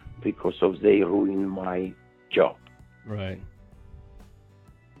upset because of they ruined my job. Right.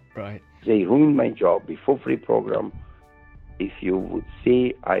 They ruined my job before free program. If you would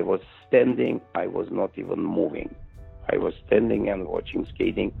see, I was standing, I was not even moving. I was standing and watching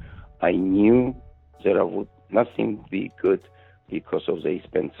skating. I knew there would nothing be good because of they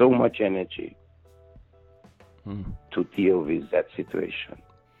spent so much energy to deal with that situation.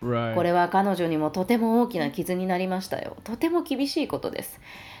 こ Right. れは彼女にもとても大きな傷になりましたよ。とても厳しいことです。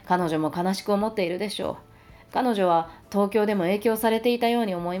彼女も悲しく思っているでしょう。彼女は東京でも影響されていたよう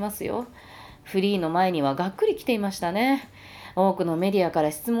に思いますよ。フリーの前にはがっくり来ていましたね。多くのメディアか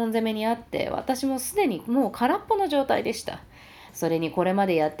ら質問攻めにあって、私もすでにもう空っぽの状態でした。それにこれま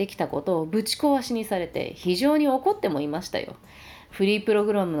でやってきたことをぶち壊しにされて非常に怒ってもいましたよ。フリープロ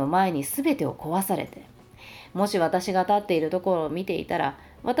グラムの前に全てを壊されて。もし私が立っているところを見ていたら、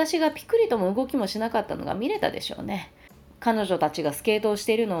私がピクリとも動きもしなかったのが見れたでしょうね。彼女たちがスケートをし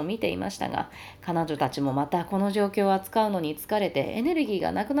ているのを見ていましたが、彼女たちもまたこの状況を扱うのに疲れてエネルギー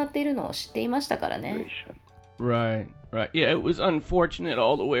がなくなっているのを知っていましたからね。Right. Yeah, it was unfortunate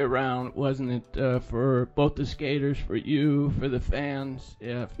all the way around, wasn't it? For both the skaters, for you, for the fans.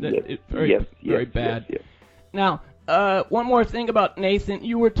 Yeah, Yes, it's very yes, very yes, bad. yes, yes. Now, one more thing about Nathan.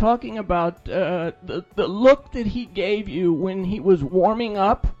 You were talking about the look that he gave you when he was warming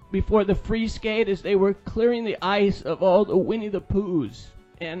up before the free skate as they were clearing the ice of all the Winnie the Poohs.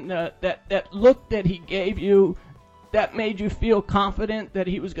 And that look that he gave you, that made you feel confident that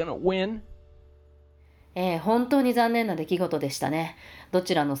he was going to win? 本当に残念な出来事でしたね。ど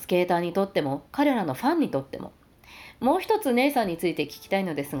ちらのスケーターにとっても、彼らのファンにとっても。もう一つ姉さんについて聞きたい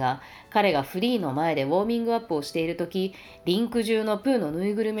のですが、彼がフリーの前でウォーミングアップをしているとき、リンク中のプーのぬ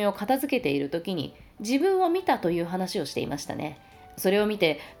いぐるみを片付けているときに、自分を見たという話をしていましたね。それを見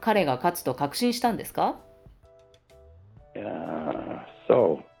て、彼が勝つと確信したんですか？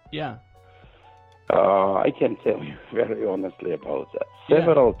 Yeah. I can tell you very honestly about that.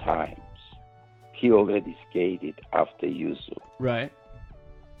 Several times he already skated after Yuzu. Right.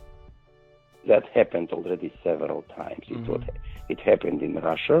 That happened already several times. It happened in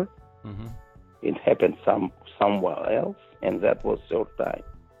Russia. It happened somewhere else, and that was third time.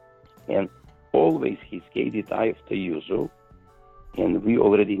 And always he skated after Yuzu, and we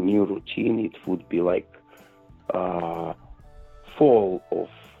already knew routine. It would be like fall of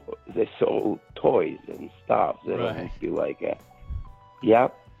the old toys and stuff. There would be like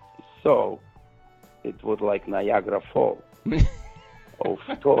so it was like Niagara Falls of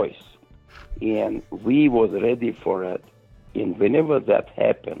toys. And we was ready for it. And whenever that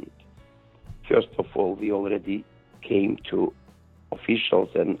happened, first of all, we already came to officials,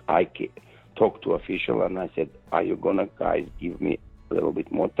 and I talked to official, and I said, "Are you gonna guys give me a little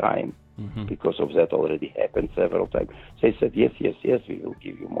bit more time?" Because of that already happened several times. They said, yes, we will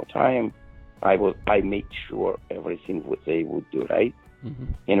give you more time. I made sure everything they would do right.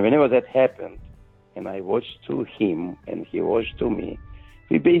 And whenever that happened, and I watched to him and he watched to me,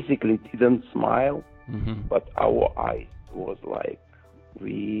 we basically didn't smile, but our eyes was like,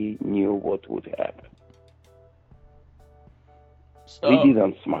 we knew what would happen. So, we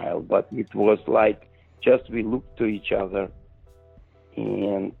didn't smile, but it was like just we looked to each other,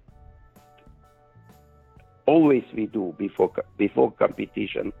 and always we do before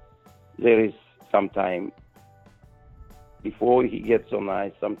competition. There is some time before he gets on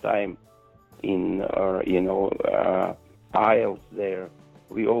ice, sometime in aisles there.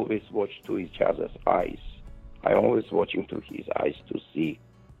 We always watch to each other's eyes. I always watching to his eyes to see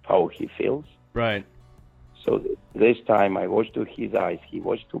how he feels. Right. So this time I watched to his eyes, he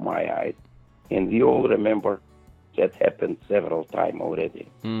watched to my eyes, and we all remember that happened several times already.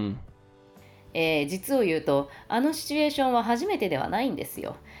 実を言うと、あのシチュエーションは初めてではないんです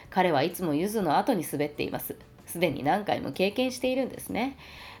よ。彼はいつもゆずの後に滑っています。すでに何回も経験しているんですね。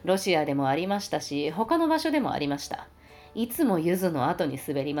ロシアでもありましたし、他の場所でもありました。いつもゆずの後に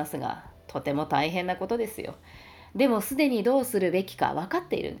滑りますが、とても大変なことですよ。でもすでにどうするべきか分かっ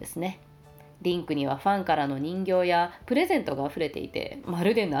ているんですね。リンクにはファンからの人形やプレゼントがあふれていて、ま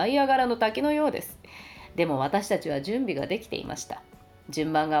るでナイアガラの滝のようです。でも私たちは準備ができていました。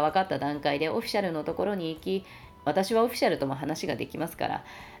順番が分かった段階でオフィシャルのところに行き、私はオフィシャルとも話ができますから、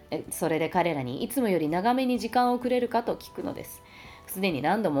それで彼らにいつもより長めに時間をくれるかと聞くのです。すでに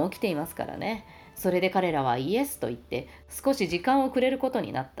何度も起きていますからね。それで彼らはイエスと言って少し時間をくれること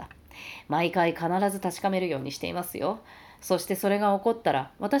になった。毎回必ず確かめるようにしていますよ。そしてそれが起こった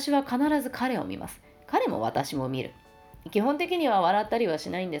ら私は必ず彼を見ます。彼も私も見る。基本的には笑ったりは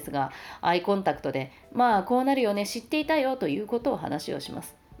しないんですが、アイコンタクトで、まあこうなるよね、知っていたよということを話をしま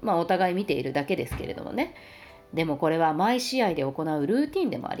す。まあお互い見ているだけですけれどもね。でもこれは毎試合で行うルーティ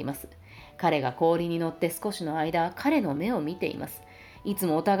ンでもあります。彼が氷に乗って少しの間、彼の目を見ています。いつ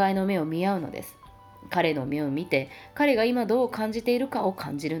もお互いの目を見合うのです。彼の目を見て、彼が今どう感じているかを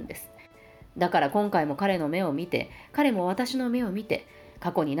感じるんです。だから今回も彼の目を見て、彼も私の目を見て、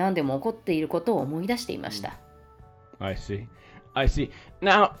過去に何でも起こっていることを思い出していました。I see.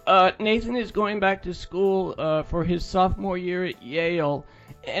 Now, Nathan is going back to school for his sophomore year at Yale.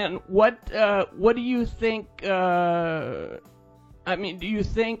 And what do you think? Do you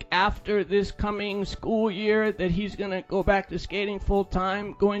think after this coming school year that he's going to go back to skating full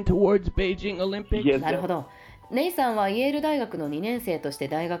time, going towards Beijing Olympics? Yes. なるほど。ネイさんはイェール大学の2年生として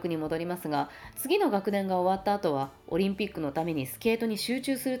大学に戻りますが、次の学年が終わった後はオリンピックのためにスケートに集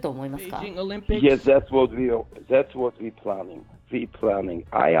中すると思いますか？ Beijing Olympics? Yes, that's what we planning.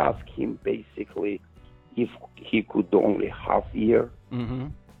 I asked him basically if he could only half year.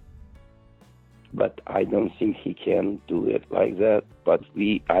 But I don't think he can do it like that. But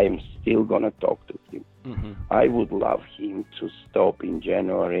I am still gonna talk to him. I would love him to stop in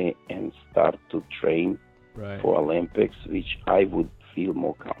January and start to train for Olympics, which I would feel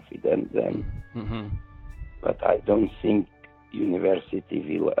more confident then. But I don't think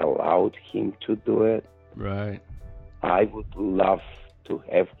university will allow him to do it. Right. I would love to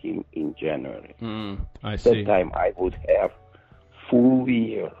have him in January. I see. That time I would have full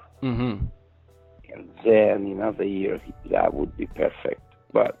year. Mm-hmm. And then another year, that would be perfect.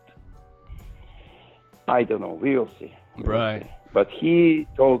 But I don't know. We'll see. Right. But he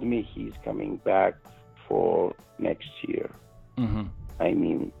told me he's coming back for next year. Mm-hmm. I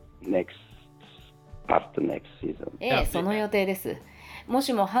mean, after next season. その予定です。も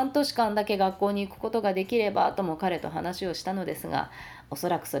しも半年間だけ学校に行くことができればとも彼と話をしたのですが、おそ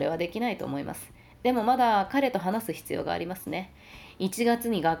らくそれはできないと思います。でもまだ彼と話す必要がありますね。1月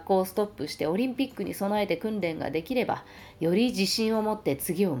に学校をストップしてオリンピックに備えて訓練ができれば、より自信を持って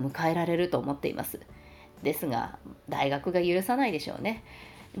次を迎えられると思っています。ですが、大学が許さないでしょうね。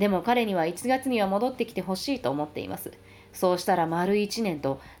でも彼には1月には戻ってきてほしいと思っています。そうしたら丸1年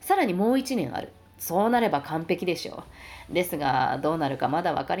と、さらにもう1年ある。そうなれば完璧でしょう。ですが、どうなるかま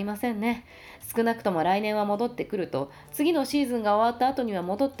だわかりませんね。少なくとも来年は戻ってくると、次のシーズンが終わった後には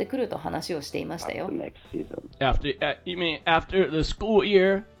戻ってくると話をしていましたよ。Next season. You mean after the school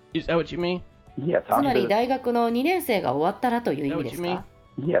year? Is that what you mean? Yes, つまり大学の2年生が終わったらという意味ですか？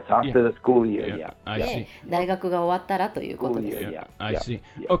 Yes, after the school year, yeah. I see. 大学が終わったらということです。 Yeah, I see.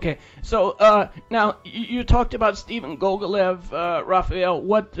 yeah. Okay, so now you talked about Stephen Gogolev, Raphael.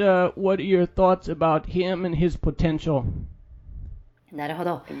 What are your thoughts about him and his potential? なるほ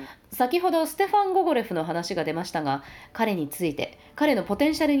ど。先ほどステファン・ゴゴレフの話が出ましたが、彼について、彼のポテ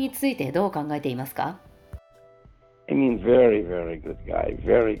ンシャルについてどう考えていますか？ I mean, very, very good guy.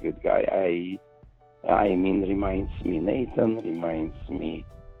 Very good guy. I mean, reminds me Nathan, reminds me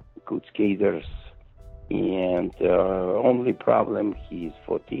good skaters. And only problem, he's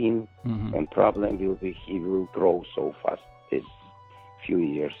 14. Mm-hmm. And problem will be he will grow so fast this few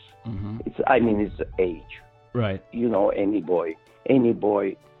years. Mm-hmm. It's age. Right. You know, any boy,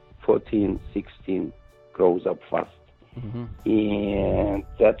 14, 16 grows up fast. Mm-hmm. And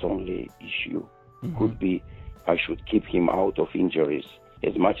that's only issue. Mm-hmm. Could be I should keep him out of injuries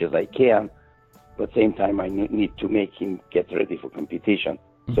as much as I can, but same time I need to make him get ready for competition.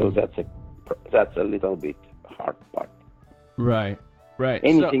 Mm-hmm. So that's a little bit hard part. Right.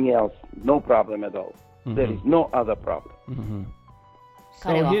 Anything else, no problem at all. Mm-hmm. There is no other problem. Mm-hmm.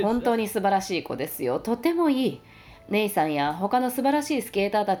 彼は本当に素晴らしい子ですよ。とてもいい。ネイさんや他の素晴らしいスケ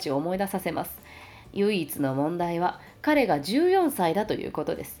ーターたちを思い出させます。唯一の問題は彼が14歳だというこ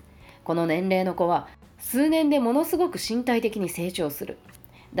とです。この年齢の子は数年でものすごく身体的に成長する。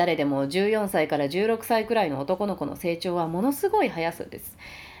誰でも14歳から16歳くらいの男の子の成長はものすごい速さです。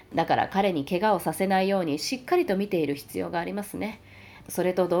だから彼に怪我をさせないようにしっかりと見ている必要がありますね。そ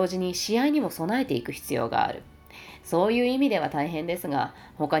れと同時に試合にも備えていく必要がある。そういう意味では大変ですが、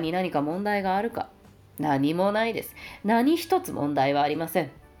他に何か問題があるか？何もないです。何一つ問題はありません。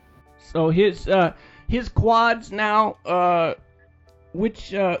So his quads now,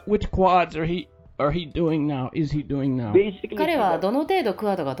 which quads are he doing now? Is he doing now? 彼はどの程度ク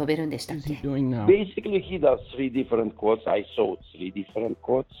ワッドが飛べるんでしたっ Is he け？ doing now? Basically, he does 3 different quads. I saw 3 different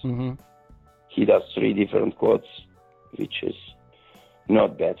quads. Mm-hmm. He does 3 different quads, which is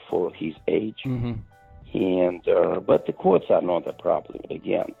not bad for his age. Mm-hmm. And but the quads are not a problem.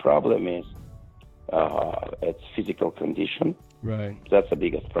 Again, problem is it's physical condition. Right. That's the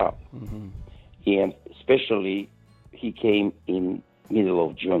biggest problem. Mm-hmm. And especially he came in middle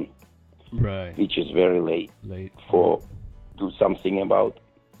of June, Right. which is very late for do something about.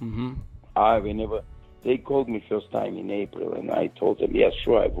 Mm-hmm. Whenever they called me first time in April, and I told them, yes,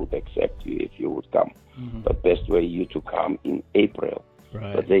 sure, I would accept you if you would come, Mm-hmm. but best way you to come in April.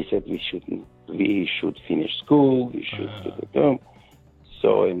 Right. But they said we should finish school, we should do the term.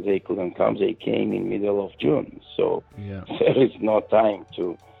 So, and they couldn't come, they came in middle of June. So Yeah. there is no time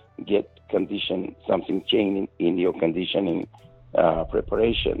to get something changing in your conditioning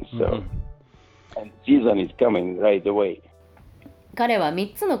preparation. So, Mm-hmm. and season is coming right away. 彼は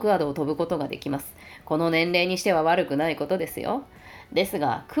3つのクワッドを飛ぶことができます。この年齢にしては悪くないことですよ。です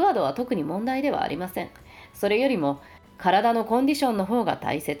が、クワッドは特に問題ではありません。それよりも、体のコンディションの方が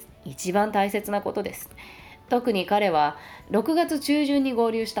一番大切なことです。特に彼は6月中旬に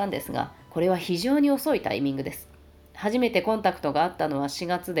合流したんですが、これは非常に遅いタイミングです。初めてコンタクトがあったのは4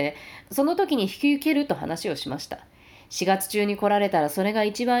月で、その時に引き受けると話をしました。4月中に来られたらそれが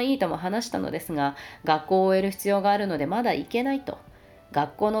一番いいとも話したのですが、学校を終える必要があるのでまだ行けないと。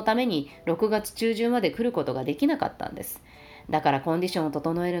学校のために6月中旬まで来ることができなかったんです。だからコンディションを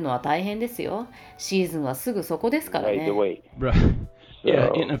整えるのは大変ですよ。シーズンはすぐそこですから Right ね。away. Right. So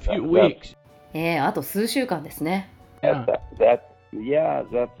Yeah, in a few that- weeks. あと数週間ですね。 Yeah. That's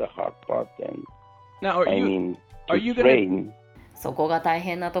the hard part. And Now, I mean, are to you gonna- train, そこが大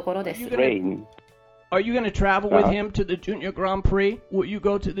変なところです。 Are you gonna- train. Are you going to travel with him to the Junior Grand Prix? Will you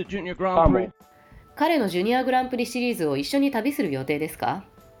go to the Junior Grand Prix? 彼のジュニアグランプリシリーズを一緒に旅する予定ですか？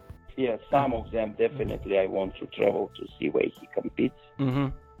 Yeah, some of them definitely I want to travel to see where he competes.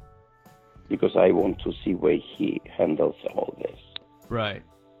 Because I want to see where he handles all this. Right.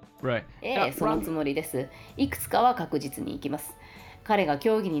 Right. そのつもりです。いくつかは確実に行きます。彼が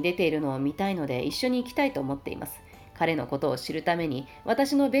競技に出ているのを見たいので一緒に行きたいと思っています。彼のことを知るために、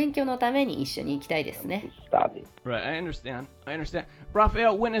私の勉強のために一緒に行きたいですね。Right, I understand.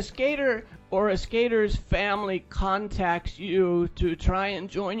 Rafael, when a skater or a skater's family contacts you to try and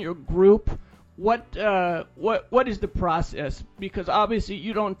join your group, what is the process? Because obviously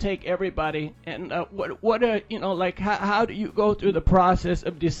you don't take everybody, and how do you go through the process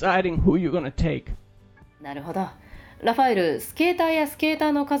of deciding who you're going to take? なるほど。ラファエル、スケーターやスケータ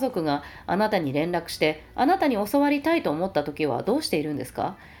ーの家族があなたに連絡してあなたに教わりたいと思ったときはどうしているんです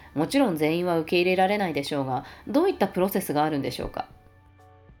か？もちろん全員は受け入れられないでしょうが、どういったプロセスがあるんでしょうか？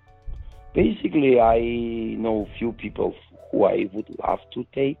 Basically, I know few people who I would love to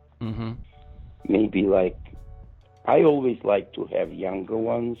take. Maybe I always like to have younger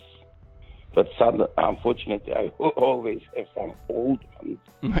ones, but unfortunately, I always have some old ones.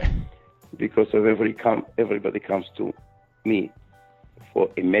 Because everybody comes to me for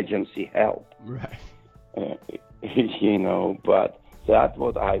emergency help. Right. But that's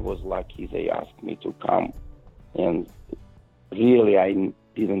what I was lucky. They asked me to come. And really, I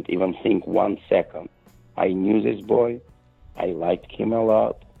didn't even think 1 second. I knew this boy. I liked him a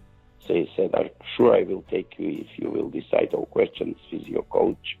lot. So he said, sure, I will take you if you will decide all questions with your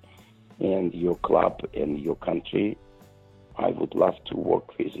coach and your club and your country. I would love to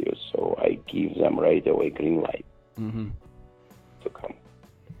work with you, so I give them right away green light to come.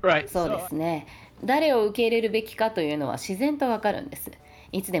 Right. そうですね。誰を受け入れるべきかというのは自然とわかるんです。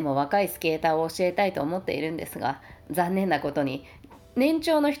いつでも若いスケーターを教えたいと思っているんですが、残念なことに年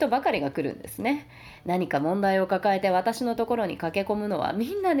長の人ばかりが来るんですね。何か問題を抱えて私のところに駆け込むのは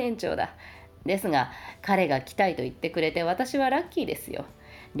みんな年長だ。ですが、彼が来たいと言ってくれて私はラッキーですよ。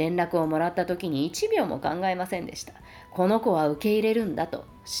連絡をもらった時に1秒も考えませんでした。この子は受け入れるんだと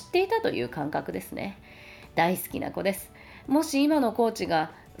知っていたという感覚ですね。大好きな子です。もし今のコーチ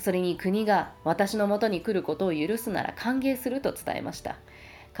が、それに国が私の元に来ることを許すなら歓迎すると伝えました。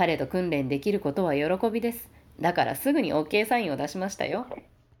彼と訓練できることは喜びです。だからすぐに OK サインを出しましたよ。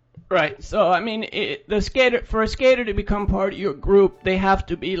Right. So, I mean, for a skater to become part of your group, they have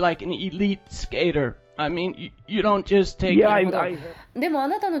to be like an elite skater. I mean, you don't just take... でもあ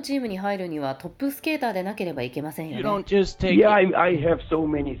なたのチームに入るにはトップスケーターでなければいけませんよね。You don't just take... Yeah, I have so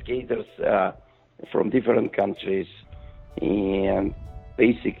many skaters from different countries, and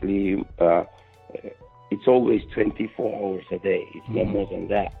basically it's always 24 hours a day. It's no more than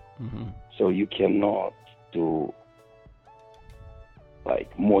that. So you cannot do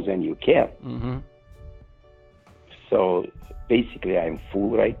more than you can. So basically I'm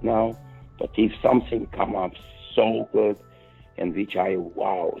full right now. But if something comes up so good and which I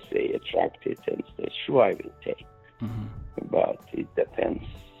say attracted and say, sure I will take. But it depends.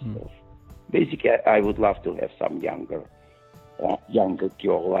 So basically I would love to have some younger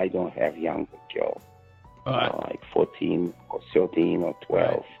girl. I don't have younger girl. Like 14 or 13 or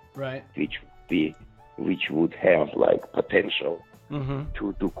 12. Right. Which would have potential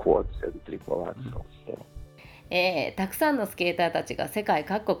to do quads and triple axels. So. たくさんのスケーターたちが世界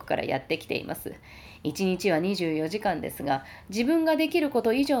各国からやってきています。1日は24時間ですが、自分ができるこ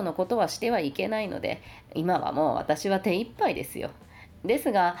と以上のことはしてはいけないので、今はもう私は手一杯ですよ。で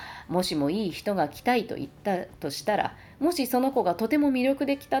すが、もしもいい人が来たいと言ったとしたら、もしその子がとても魅力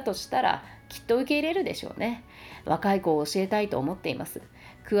できたとしたら、きっと受け入れるでしょうね。若い子を教えたいと思っています。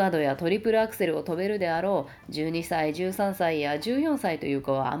クワッドやトリプルアクセルを飛べるであろう12歳、13歳や14歳という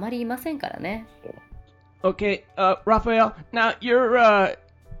子はあまりいませんからね。Okay, Rafael, now you're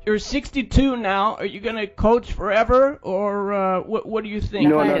 62 now. Are you going to coach forever, or what do you think?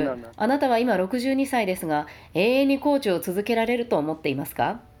 No. あなたは今62歳ですが、永遠にコーチを続けられると思っています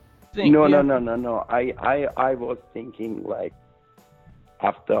か？ No. I was thinking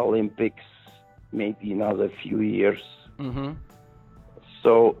after Olympics, maybe another few years.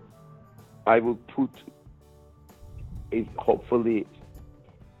 So I will put, hopefully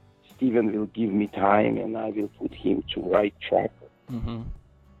Steven will give me time and I will put him to right track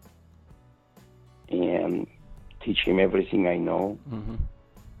and teach him everything I know.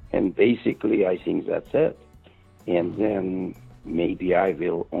 And basically I think that's it. And then maybe I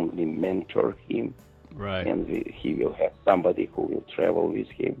will only mentor him. Right. And he will have somebody who will travel with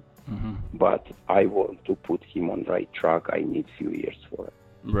him. But I want to put him on right track. I need few years for it.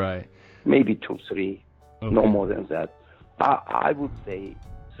 Right. maybe 2, 3, Okay. no more than that. I would say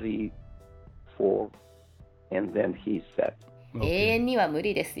 3, 4, and then he's set. 永遠には無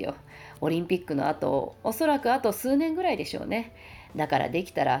理ですよ。オリンピックの後、おそらくあと数年ぐらいでしょうね。だからで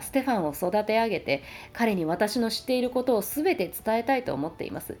きたらステファンを育て上げて、彼に私の知っていることをすべて伝えたいと思って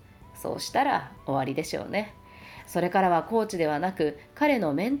います。そうしたら終わりでしょうね。それからはコーチではなく、彼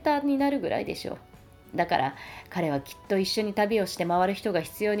のメンターになるぐらいでしょう。だから彼はきっと一緒に旅をして回る人が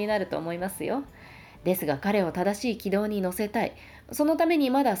必要になると思いますよ。ですが彼を正しい軌道に乗せたい。そのために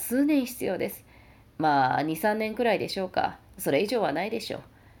まだ数年必要です。まあ2、3年くらいでしょうか。それ以上はないでしょう。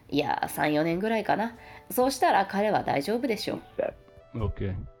いや、3、4年ぐらいかな。そうしたら彼は大丈夫でしょう。Set.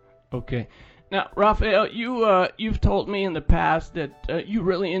 Okay. Okay. Now, Rafael, you've told me in the past that you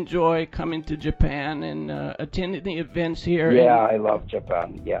really enjoy coming to Japan and attending the events here. Yeah, I love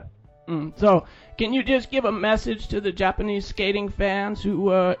Japan. Yeah. So, can you just give a message to the Japanese skating fans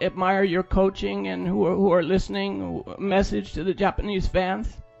who admire your coaching and who are listening? A message to the Japanese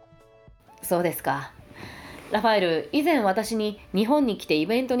fans? そうですか。ラファエル、以前私に日本に来てイ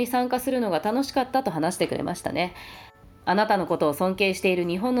ベントに参加するのが楽しかったと話してくれましたね。あなたのことを尊敬している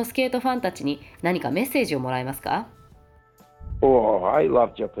日本のスケートファンたちに何かメッセージをもらえますか？ Oh, I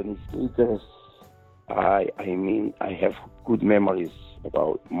love Japanese skaters. I mean, I have good memories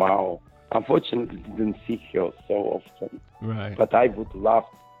about Mao. Unfortunately, didn't see her so often. Right. But I would love.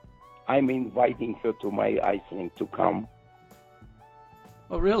 I'm inviting her to my ice rink to come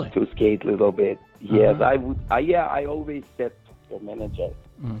Oh, really? to skate a little bit. Yes, I would. I always said to the manager,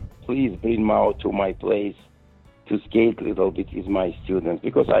 please bring Mao to my place to skate a little bit with my students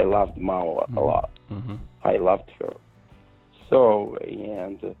because I loved Mao a lot. I loved her. So,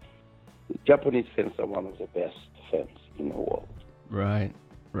 and Japanese fans are one of the best fans in the world. Right.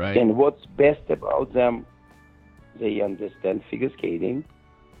 Right. And what's best about them, they understand figure skating.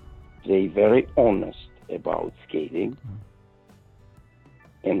 They're very honest about skating.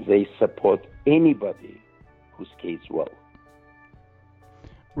 And they support anybody who skates well.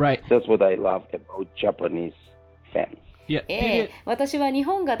 Right. That's what I love about Japanese fans. Yeah. 私は日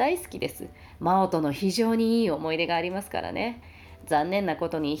本が大好きです。マオとの非常にいい思い出がありますからね。残念なこ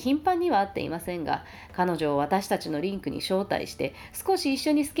とに頻繁には会っていませんが、彼女を私たちのリンクに招待して少し一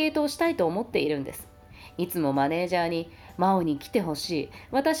緒にスケートをしたいと思っているんです。いつもマネージャーにマオに来てほしい、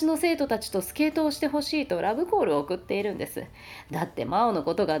私の生徒たちとスケートをしてほしいとラブコールを送っているんです。だってマオの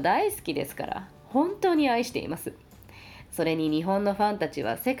ことが大好きですから、本当に愛しています。それに日本のファンたち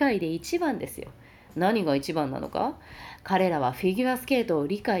は世界で一番ですよ。何が一番なのか？彼らはフィギュアスケートを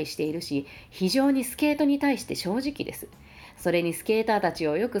理解しているし、非常にスケートに対して正直です。それにスケーターたち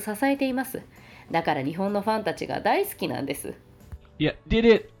をよく支えています。だから日本のファンたちが大好きなんです。Yeah.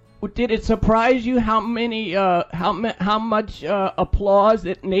 Did it surprise you how much applause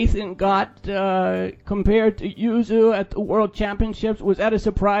that Nathan got compared to Yuzu at the World Championships? Was that a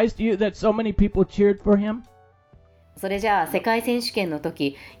surprise to you that so many people cheered for him? それじゃあ世界選手権の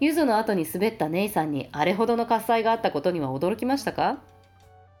時、ユズの後に滑ったネイさんにあれほどの喝采があったことには驚きましたか？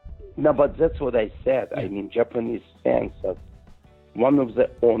 No, but that's what I said. I mean, Japanese fans are one of the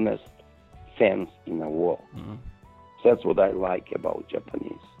honest fans in the world. That's what I like about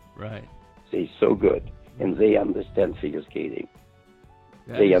Japanese. Right. They're so good, and they understand figure skating.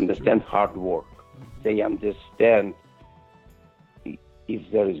 They understand hard work. They understand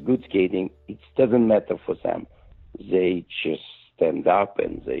if there is good skating, it doesn't matter for them. They just stand up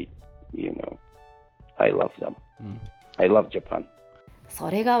and they, I love them. I love Japan. そ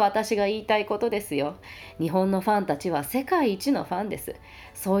れが私が言いたいことですよ。日本のファンたちは世界一のファンです。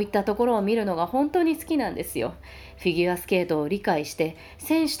そういったところを見るのが本当に好きなんですよ。フィギュアスケートを理解して、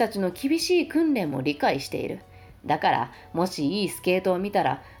選手たちの厳しい訓練も理解している。だから、もしいいスケートを見た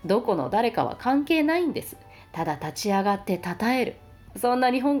ら、どこの誰かは関係ないんです。ただ立ち上がって称える。そんな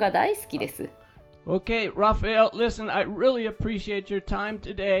日本が大好きです。Okay, Rafael, listen, I really appreciate your time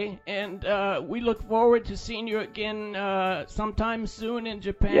today, and we look forward to seeing you again sometime soon in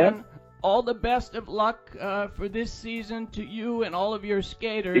Japan. Yeah. All the best of luck for this season to you and all of your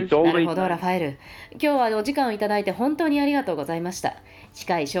skaters. It's always なるほど、ラファエル。今日はお時間をいただいて本当にありがとうございました。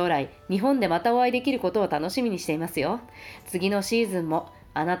近い将来、日本でまたお会いできることを楽しみにしていますよ。次のシーズンも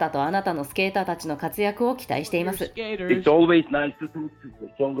あなたとあなたのスケーターたちの活躍を期待しています。It's always nice to talk to you.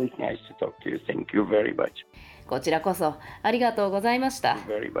 It's always nice to talk to you. Thank you very much. こちらこそありがとうございました。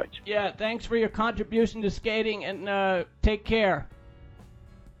Very much. Yeah, thanks for your contribution to skating, and take care.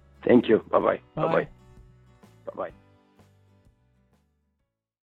 Thank you. Bye-bye. Bye. Bye-bye. Bye-bye.